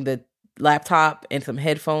putting the laptop and some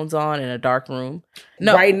headphones on in a dark room.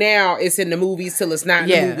 No, right now it's in the movies till it's not in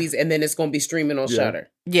the movies, and then it's gonna be streaming on Shudder.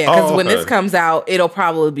 Yeah, because when this comes out, it'll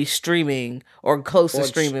probably be streaming or close to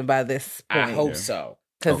streaming by this point. I hope so.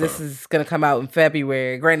 Because this is going to come out in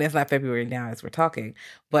February. Granted, it's not February now as we're talking,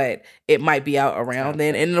 but it might be out around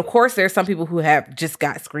then. And of course, there's some people who have just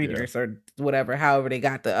got screeners or whatever, however they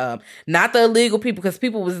got the, not the illegal people, because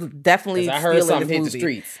people was definitely stealing this movie. The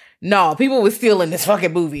streets. No, people was stealing this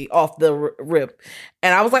fucking movie off the rip.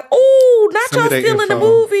 And I was like, oh, not y'all stealing the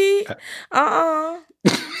movie.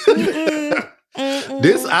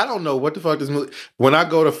 This, I don't know what the fuck this movie. When I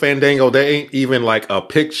go to Fandango, there ain't even like a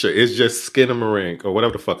picture. It's just Skinamarink or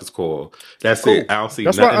whatever the fuck it's called. That's it. I don't see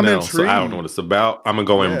nothing else. So I don't know what it's about. I'm gonna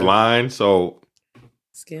go in blind. So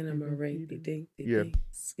Skinamarink,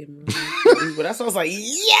 Skinamarink. But that's what I was like,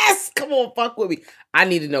 yes, come on, fuck with me. I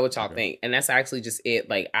need to know what y'all think, and that's actually just it.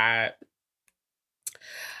 Like I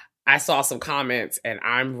saw some comments, and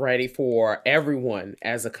I'm ready for everyone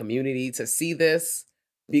as a community to see this.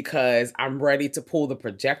 Because I'm ready to pull the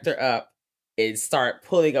projector up and start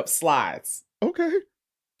pulling up slides. Okay.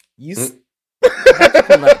 You pull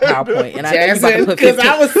up PowerPoint, and I think about to put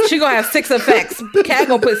 15. She gonna have 6 effects. Cat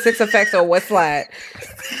gonna put 6 effects on what slide?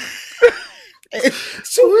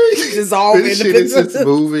 Dissolving the shit is just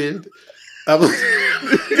moving.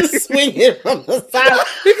 Just swinging from the side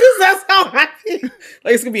because that's how I feel.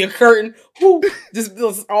 Like it's gonna be a curtain. Whoo, just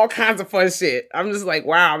all kinds of fun shit. I'm just like,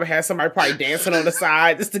 wow, I'm gonna have somebody probably dancing on the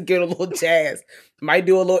side just to get a little jazz. Might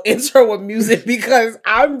do a little intro with music because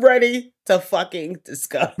I'm ready to fucking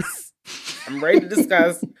discuss. I'm ready to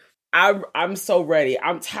discuss. I'm so ready.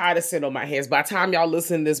 I'm tired of sitting on my hands. By the time y'all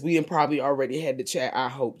listen to this, we probably already had the chat. I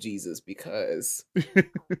hope Jesus, because okay.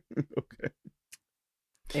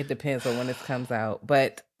 It depends on when this comes out.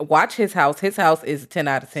 But watch His House. His House is a 10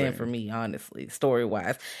 out of 10 for me, honestly,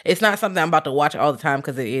 story-wise. It's not something I'm about to watch all the time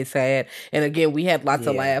because it is sad. And again, we had lots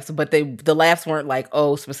of laughs, but the laughs weren't like,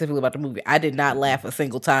 oh, specifically about the movie. I did not laugh a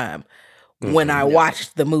single time when I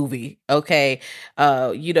watched the movie. Okay.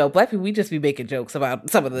 You know, Black people, we just be making jokes about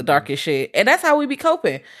some of the darkest shit. And that's how we be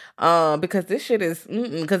coping. Because this shit is,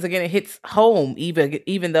 because again, it hits home,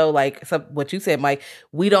 even though, like what you said, Mike,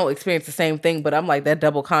 we don't experience the same thing, but I'm like that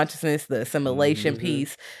double consciousness, the assimilation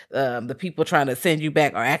piece, the people trying to send you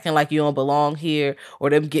back or acting like you don't belong here, or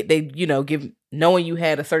knowing you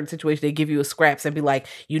had a certain situation, they give you a scraps and be like,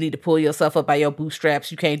 you need to pull yourself up by your bootstraps.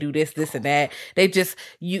 You can't do this, this, and that. They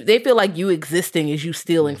feel like you existing is you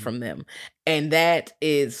stealing from them. And that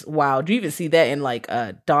is wild. You even see that in like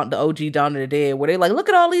the OG Dawn of the Dead, where they like, look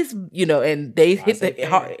at all these, and they hit the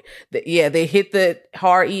hard, they hit the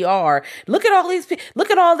hard ER. Look at all these people. Look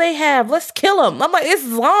at all they have. Let's kill them. I'm like, it's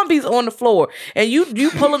zombies on the floor, and you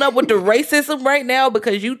pulling up with the racism right now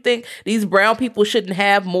because you think these brown people shouldn't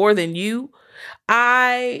have more than you.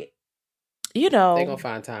 They gonna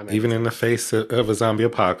find time. Even in the face of a zombie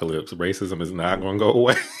apocalypse, racism is not gonna go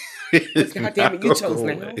away. God damn it, you chose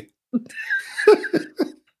now.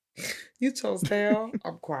 You chose now.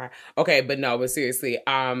 I'm crying. Okay, but seriously,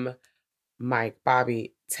 Mike,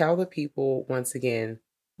 Bobby, tell the people once again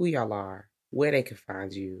who y'all are, where they can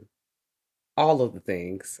find you, all of the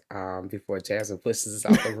things, before Jasmine pushes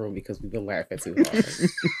us out the room because we've been laughing too hard.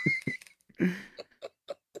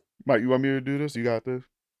 Mike, you want me to do this? You got this?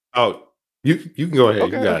 Oh, you can go ahead.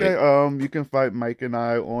 Okay, you got it. You can find Mike and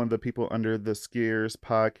I on the People Under the Scares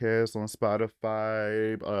podcast on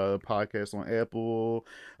Spotify, podcast on Apple,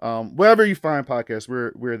 wherever you find podcasts,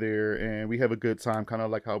 we're there, and we have a good time, kind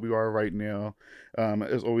of like how we are right now.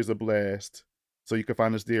 It's always a blast. So you can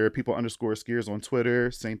find us there. People _ Scares on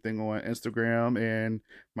Twitter, same thing on Instagram, and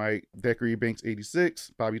Mike Decker Banks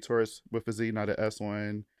 86, Bobby Torres with a Z, not an S,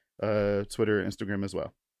 on Twitter and Instagram as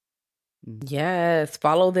well. Yes,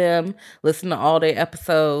 follow them, listen to all their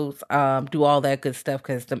episodes, do all that good stuff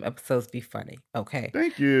because them episodes be funny. Okay.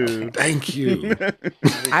 Thank you. Okay. Thank you.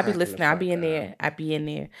 I be listening. I be in there. I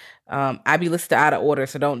be listening out of order,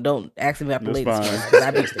 so don't ask me about the latest ones.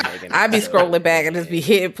 I be scrolling back and just be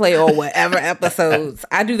hitting play on whatever episodes.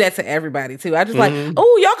 I do that to everybody too. I just like,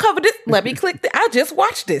 oh, y'all covered this. Let me click. I just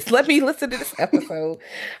watched this. Let me listen to this episode.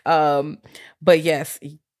 But yes.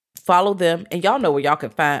 Follow them, and y'all know where y'all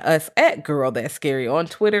can find us at Girl That's Scary on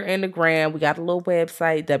Twitter and the gram. We got a little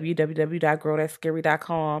website,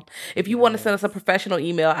 www.girlthat'sscary.com. If you want to send us a professional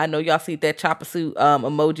email, I know y'all see that chopper suit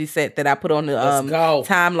emoji set that I put on the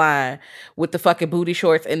timeline with the fucking booty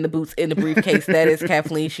shorts and the boots in the briefcase. That is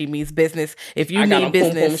Kathleen. She means business. If you mean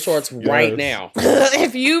business, pom-pom shorts right now.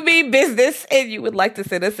 If you mean business and you would like to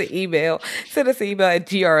send us an email, send us an email at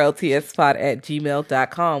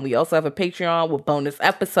grltspod@gmail.com. We also have a Patreon with bonus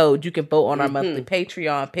episodes. You can vote on our monthly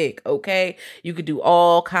Patreon pick, okay? You can do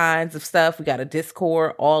all kinds of stuff. We got a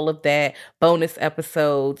Discord, all of that, bonus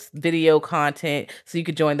episodes, video content. So you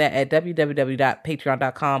can join that at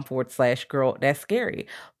www.patreon.com/girl that's scary.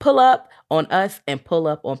 Pull up on us and pull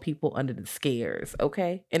up on people under the scares,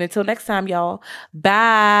 okay? And until next time, y'all,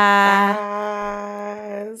 bye.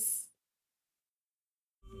 Bye.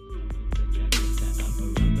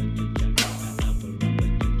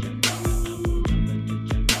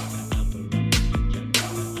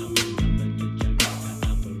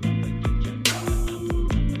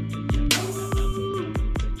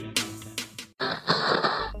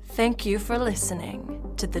 Thank you for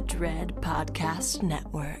listening to the Dread Podcast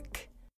Network.